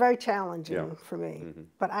 it was very challenging for me.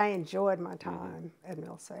 But I enjoyed my time at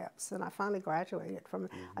Millsaps, and I finally graduated from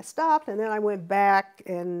it. I stopped, and then I went back,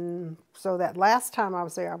 and so that last time I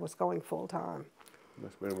was there, I was going full time.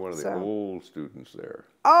 Must have been one of the old students there.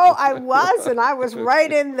 Oh, I was, and I was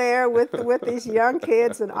right in there with these young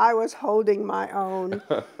kids, and I was holding my own.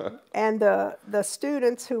 And the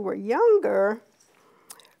students who were younger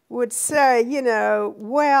would say, you know,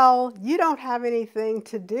 well, you don't have anything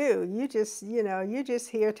to do. You just, you know, you're just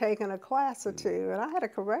here taking a class or two. And I had to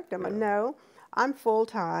correct them. No, I'm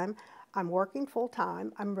full-time. I'm working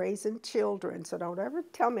full-time. I'm raising children. So don't ever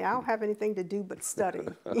tell me I don't have anything to do but study,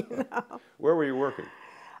 you know. Where were you working?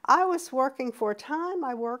 I was working for a time.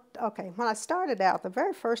 I worked, okay, when I started out, the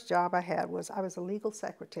very first job I had was I was a legal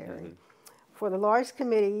secretary for the large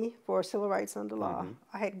committee for civil rights under law.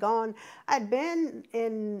 I got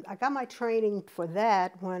my training for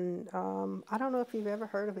that when, I don't know if you've ever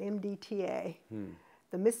heard of MDTA,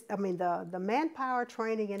 the Manpower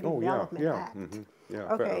Training and Development Act.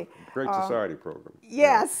 Yeah, okay. Great Society program.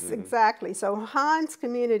 Yes, exactly. So Hines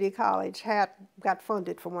Community College got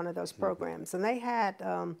funded for one of those programs, and they had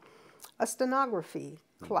a stenography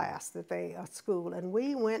class that a school, and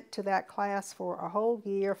we went to that class for a whole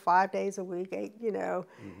year, 5 days a week,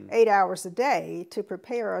 8 hours a day to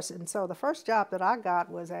prepare us. And so the first job that I got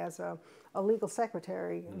was as a legal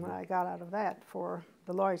secretary when I got out of that for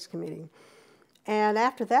the Lawyers Committee. And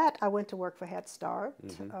after that, I went to work for Head Start.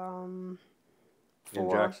 In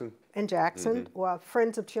Jackson? In Jackson. Well,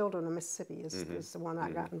 Friends of Children of Mississippi is the one I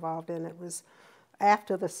got involved in. It was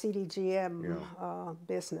after the CDGM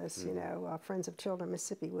business, you know, Friends of Children of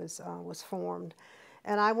Mississippi was formed.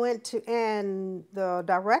 And I went to, and the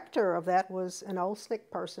director of that was an old SNCC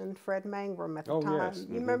person, Fred Mangrum at the time. Yes.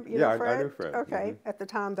 You remember, you know know Fred? I knew Fred. Okay, at the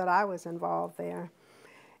time that I was involved there.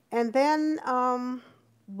 And then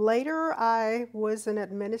later I was an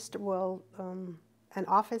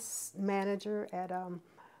office manager at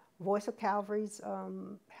Voice of Calvary's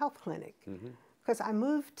health clinic. Because I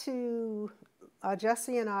moved to,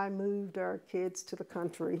 Jesse and I moved our kids to the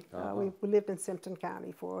country. We lived in Simpson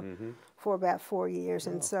County for about 4 years.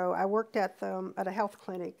 And so I worked at a health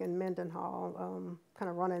clinic in Mendenhall, kind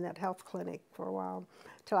of running that health clinic for a while,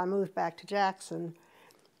 till I moved back to Jackson.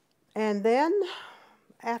 And then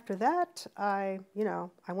after that, I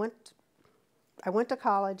went to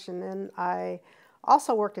college, and then I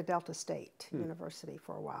also worked at Delta State University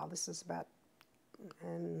for a while. This is about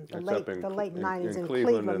in the late 90s in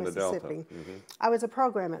Cleveland, Mississippi. I was a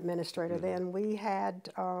program administrator then. We had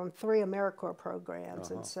 3 AmeriCorps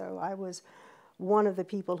programs, and so I was one of the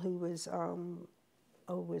people who was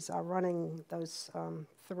running those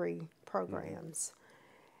 3 programs.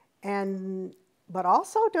 But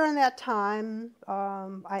also during that time,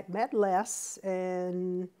 I met Les,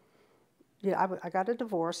 and I got a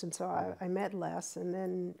divorce, and so I met Les, and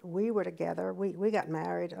then we were together. We got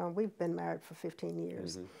married. We've been married for 15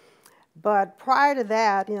 years. But prior to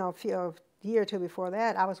that, you know, a year or two before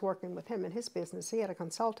that, I was working with him in his business. He had a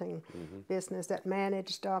consulting business that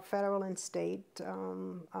managed federal and state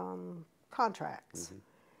contracts.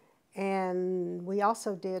 And we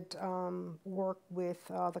also did work with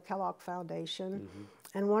the Kellogg Foundation.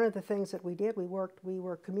 And one of the things that we did, we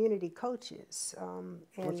were community coaches.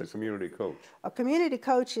 What's a community coach? A community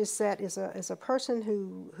coach is a person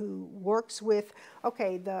who works with,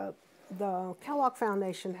 okay, the Kellogg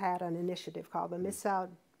Foundation had an initiative called the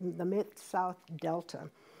Mid-South Delta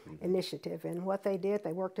Initiative. And what they did,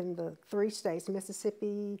 they worked in the 3 states,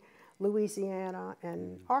 Mississippi, Louisiana,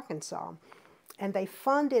 and Arkansas. And they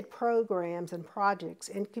funded programs and projects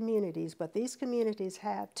in communities, but these communities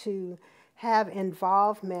had to have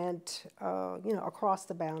involvement, you know, across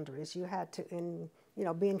the boundaries. You had to,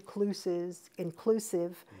 be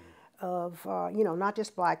inclusive of, you know, not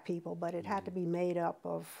just black people, but it had to be made up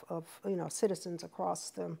of you know, citizens across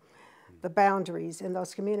the boundaries in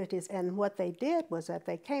those communities. And what they did was that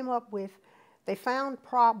they came up with, they found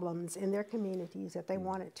problems in their communities that they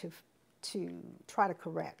wanted try to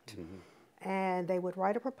correct. And they would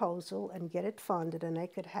write a proposal and get it funded, and they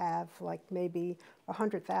could have like maybe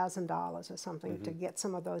 $100,000 or something to get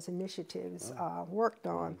some of those initiatives worked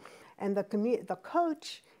on. And the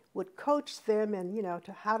coach would coach them in, you know,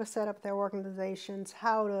 to how to set up their organizations,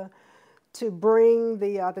 how to bring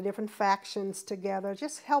the different factions together,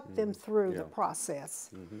 just help them through the process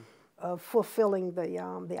of fulfilling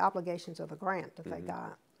the obligations of the grant that they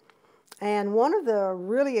got. And one of the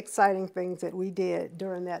really exciting things that we did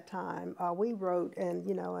during that time, we wrote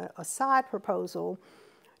a side proposal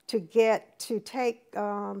to take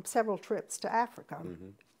several trips to Africa.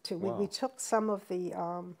 We took some of the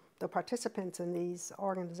participants in these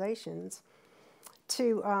organizations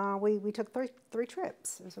we took three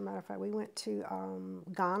trips. As a matter of fact, we went to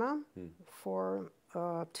Ghana for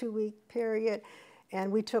a 2-week period,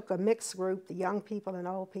 and we took a mixed group, the young people and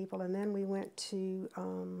old people, and then we went to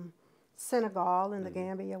Senegal and the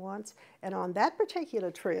Gambia once. And on that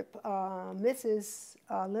particular trip, Mrs.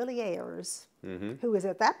 Lily Ayers, who was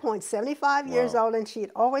at that point 75 years old, and she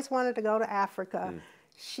had always wanted to go to Africa,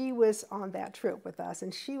 she was on that trip with us,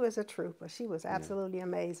 and she was a trooper. She was absolutely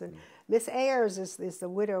amazing. Miss Ayers is the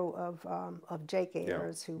widow of Jake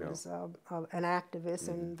Ayers, who was an activist,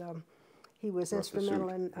 and he was instrumental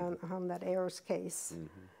in that Ayers case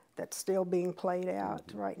that's still being played out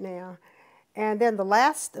right now. And then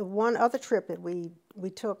one other trip that we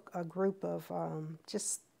took a group of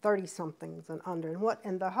just 30-somethings and under.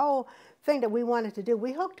 And the whole thing that we wanted to do,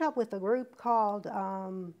 we hooked up with a group called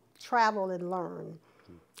Travel and Learn.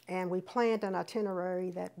 And we planned an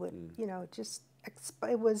itinerary that would,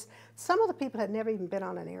 it was, some of the people had never even been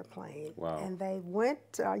on an airplane. And they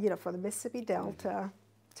went, from the Mississippi Delta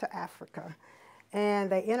to Africa. And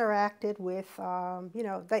they interacted with,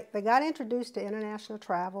 they got introduced to international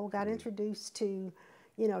travel, got introduced to,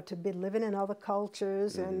 to be living in other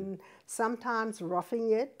cultures and sometimes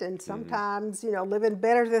roughing it and sometimes, living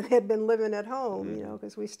better than they'd been living at home,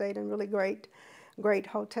 because we stayed in really great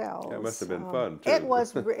hotels. That must have been fun, too. It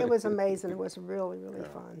was amazing. It was really, really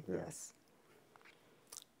fun, yes.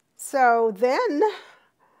 So then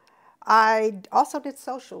I also did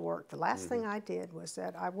social work. The last thing I did was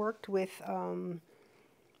that I worked with, one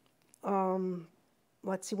of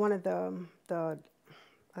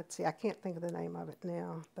I can't think of the name of it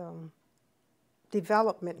now, the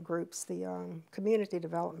development groups, the community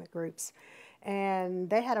development groups. And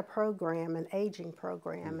they had a program, an aging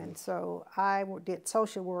program, and so I did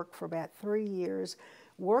social work for about 3 years,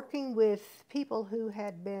 working with people who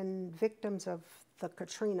had been victims of the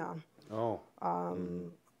Katrina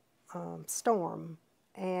storm.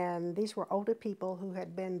 And these were older people who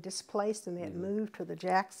had been displaced and they had moved to the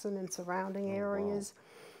Jackson and surrounding areas.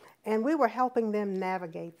 And we were helping them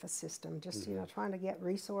navigate the system, just, trying to get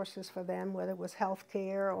resources for them, whether it was health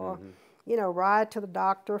care or, ride to the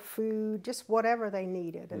doctor, food, just whatever they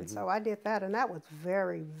needed. And so I did that, and that was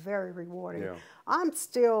very, very rewarding. I'm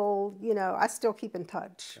still, I still keep in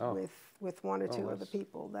touch with one or two of the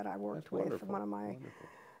people that I worked with, one of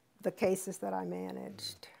the cases that I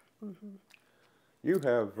managed. You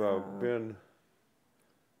have been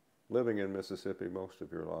living in Mississippi most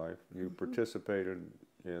of your life. You participated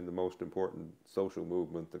in the most important social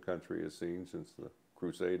movement the country has seen since the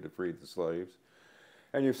crusade to free the slaves.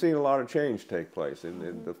 And you've seen a lot of change take place.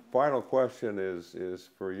 And the final question is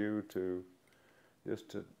for you to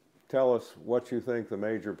tell us what you think the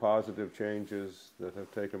major positive changes that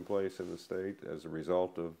have taken place in the state as a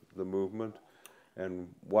result of the movement,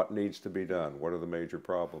 and what needs to be done. What are the major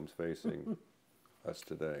problems facing us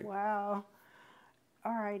today? Wow.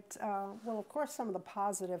 All right. Well, of course, some of the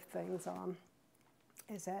positive things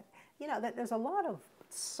is that, that there's a lot of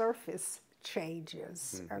surface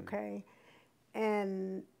changes, okay?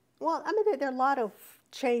 And, well, I mean, there are a lot of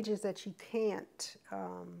changes that you can't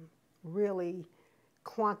really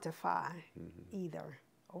quantify either.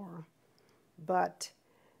 But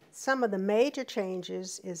some of the major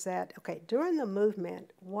changes is that, okay, during the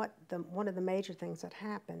movement, one of the major things that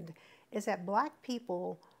happened is that black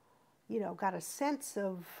people, got a sense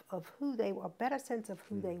of who they were, a better sense of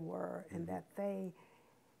who they were, and that they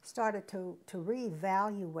started to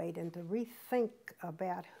reevaluate and to rethink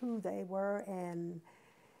about who they were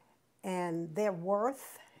and their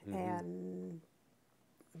worth, and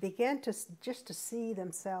began to see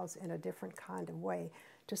themselves in a different kind of way,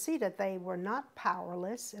 to see that they were not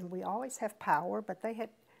powerless, and we always have power, but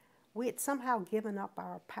we had somehow given up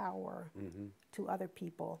our power to other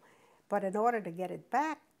people. But in order to get it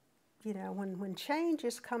back, when change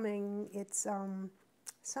is coming, it's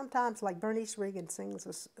sometimes, like Bernice Regan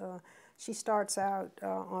sings, she starts out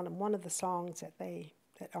on one of the songs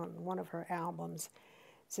on one of her albums,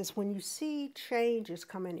 says when you see changes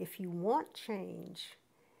coming, if you want change,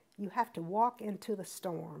 you have to walk into the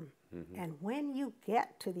storm. And when you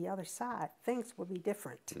get to the other side, things will be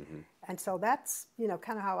different. And so that's, you know,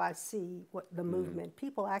 kind of how I see what the movement.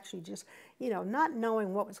 People actually just, you know, not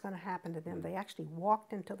knowing what was going to happen to them, they actually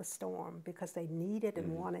walked into the storm because they needed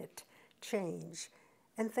and wanted change.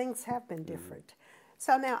 And things have been different.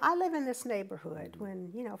 So now I live in this neighborhood when,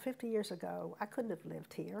 you know, 50 years ago, I couldn't have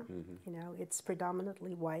lived here. You know, it's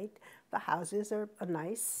predominantly white. The houses are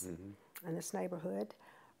nice in this neighborhood.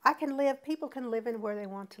 I can live, people can live in where they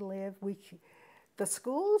want to live. The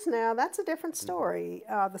schools now, that's a different story.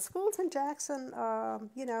 The schools in Jackson,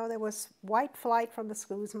 you know, there was white flight from the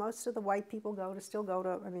schools. Most of the white people still go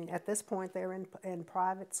to, I mean, at this point they're in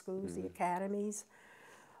private schools. The academies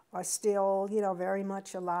are still, you know, very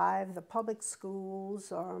much alive. The public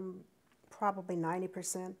schools are probably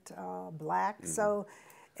 90% black. So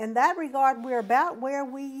in that regard, we're about where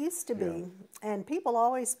we used to be. And people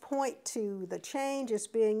always point to the change as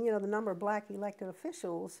being, you know, the number of black elected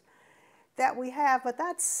officials that we have. But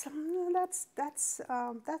that's a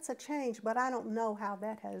change. But I don't know how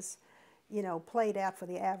that has, you know, played out for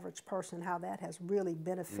the average person, how that has really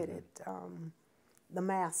benefited the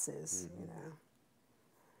masses, you know.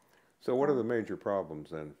 So what are the major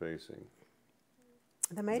problems then facing?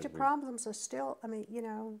 The major problems are still, I mean, you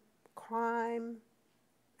know, crime.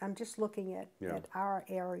 I'm just looking at our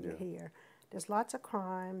area here. There's lots of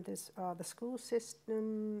crime. There's, the school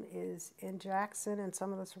system is in Jackson and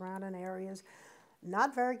some of the surrounding areas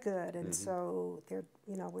not very good. And so they're,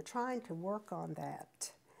 you know, we're trying to work on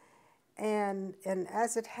that. And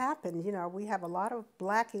as it happened, you know, we have a lot of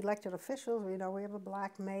black elected officials. You know, we have a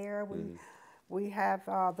black mayor. We have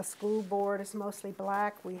the school board is mostly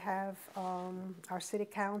black. We have our city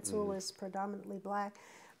council is predominantly black.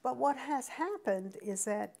 But what has happened is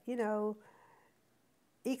that, you know,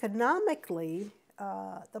 economically,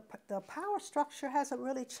 the power structure hasn't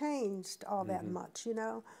really changed all that much, you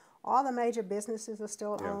know. All the major businesses are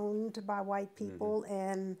still owned by white people,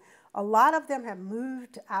 and a lot of them have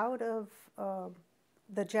moved out of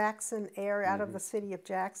the Jackson area, out of the city of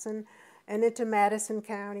Jackson, and into Madison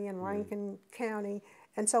County and Rankin County.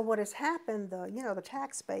 And so what has happened, you know, the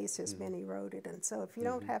tax base has been eroded. And so if you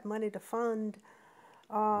don't have money to fund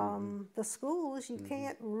the schools, you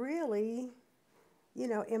can't really, you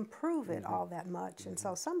know, improve it all that much. And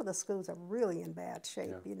so some of the schools are really in bad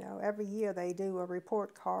shape. You know, every year they do a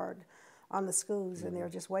report card on the schools, and there are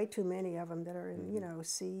just way too many of them that are in, you know,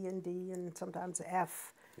 C and D and sometimes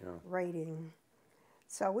F rating.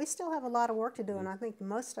 So we still have a lot of work to do, and I think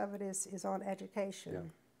most of it is on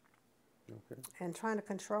education. And trying to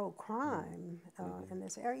control crime in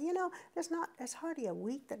this area. You know, there's hardly a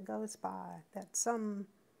week that goes by that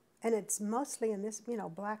and it's mostly in this, you know,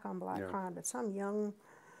 black on black crime, but some young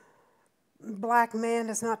black man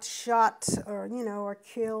has not shot or, you know, or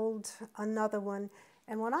killed another one.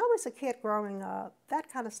 And when I was a kid growing up,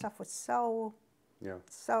 that kind of stuff was so,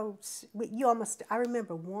 I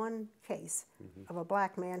remember one case of a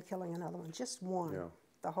black man killing another one, just one,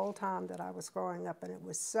 the whole time that I was growing up, and it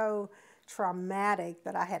was so traumatic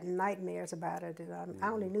that I had nightmares about it. And I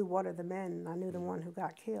only knew one of the men, and I knew the one who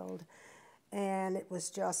got killed. And it was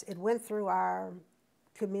just, it went through our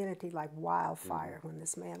community like wildfire when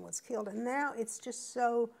this man was killed. And now it's just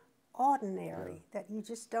so ordinary that you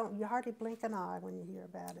just you hardly blink an eye when you hear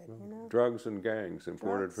about it, you know? Drugs and gangs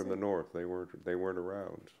imported from the north, they weren't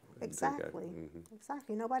around. Exactly,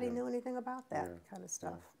 exactly. Nobody knew anything about that kind of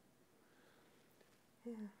stuff.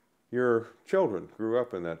 Your children grew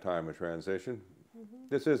up in that time of transition.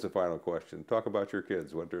 This is the final question. Talk about your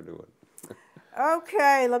kids, what they're doing.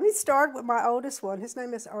 Okay, let me start with my oldest one. His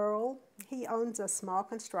name is Earl. He owns a small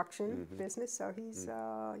construction business, so he's,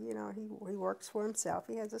 you know, he works for himself.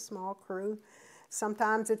 He has a small crew.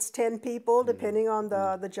 Sometimes it's 10 people, depending on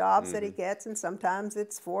the jobs that he gets, and sometimes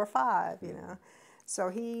it's 4 or 5, you know. So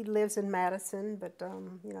he lives in Madison, but,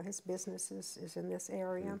 you know, his business is in this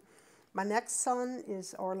area. My next son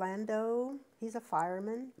is Orlando. He's a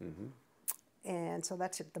fireman. And so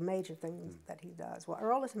that's the major thing that he does. Well,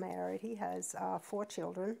 Earl is married. He has 4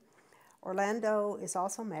 children. Orlando is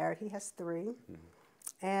also married. He has 3.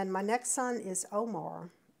 And my next son is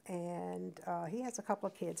Omar, and he has a couple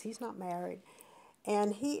of kids. He's not married.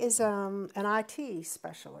 And he is an IT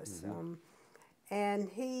specialist. And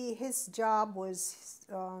his job was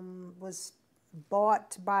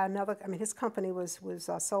bought by another, I mean, his company was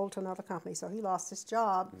sold to another company, so he lost his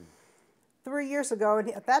job 3 years ago, and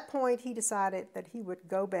at that point he decided that he would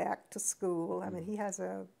go back to school. I mean, he has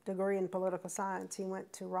a degree in political science. He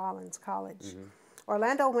went to Rollins College.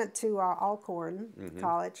 Orlando went to Alcorn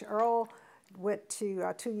College. Earl went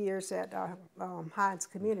to 2 years at Hines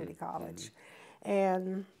Community College.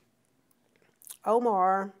 And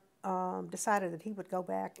Omar decided that he would go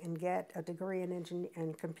back and get a degree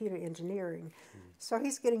in computer engineering. So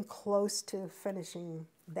he's getting close to finishing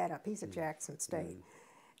that up. He's at Jackson State.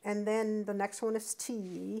 And then the next one is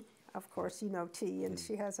T. Of course, you know T, and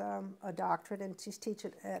she has a doctorate, and she's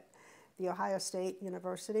teaching at the Ohio State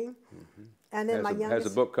University. And then my youngest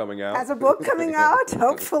has a book coming out. Has a book coming out,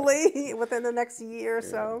 hopefully within the next year or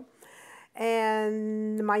so.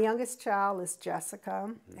 And my youngest child is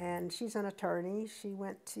Jessica, and she's an attorney. She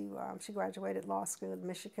went to she graduated law school in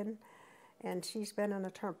Michigan, and she's been an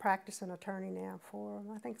practicing attorney now for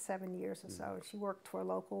I think 7 years or so. She worked for a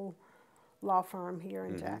local law firm here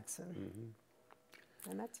in Jackson,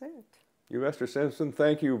 and that's it. Euvester Simpson,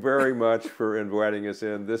 thank you very much for inviting us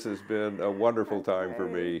in. This has been a wonderful time for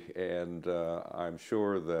me, and I'm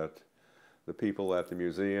sure that the people at the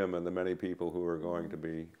museum and the many people who are going to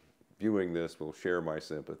be viewing this will share my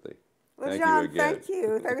sympathy. Well, thank John, you again. thank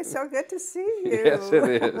you. It was so good to see you. Yes,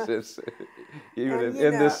 it is. It's, even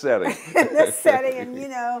in this setting. In this setting, and you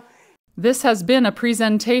know. This has been a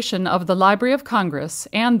presentation of the Library of Congress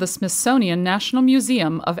and the Smithsonian National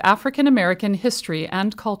Museum of African American History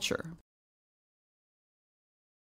and Culture.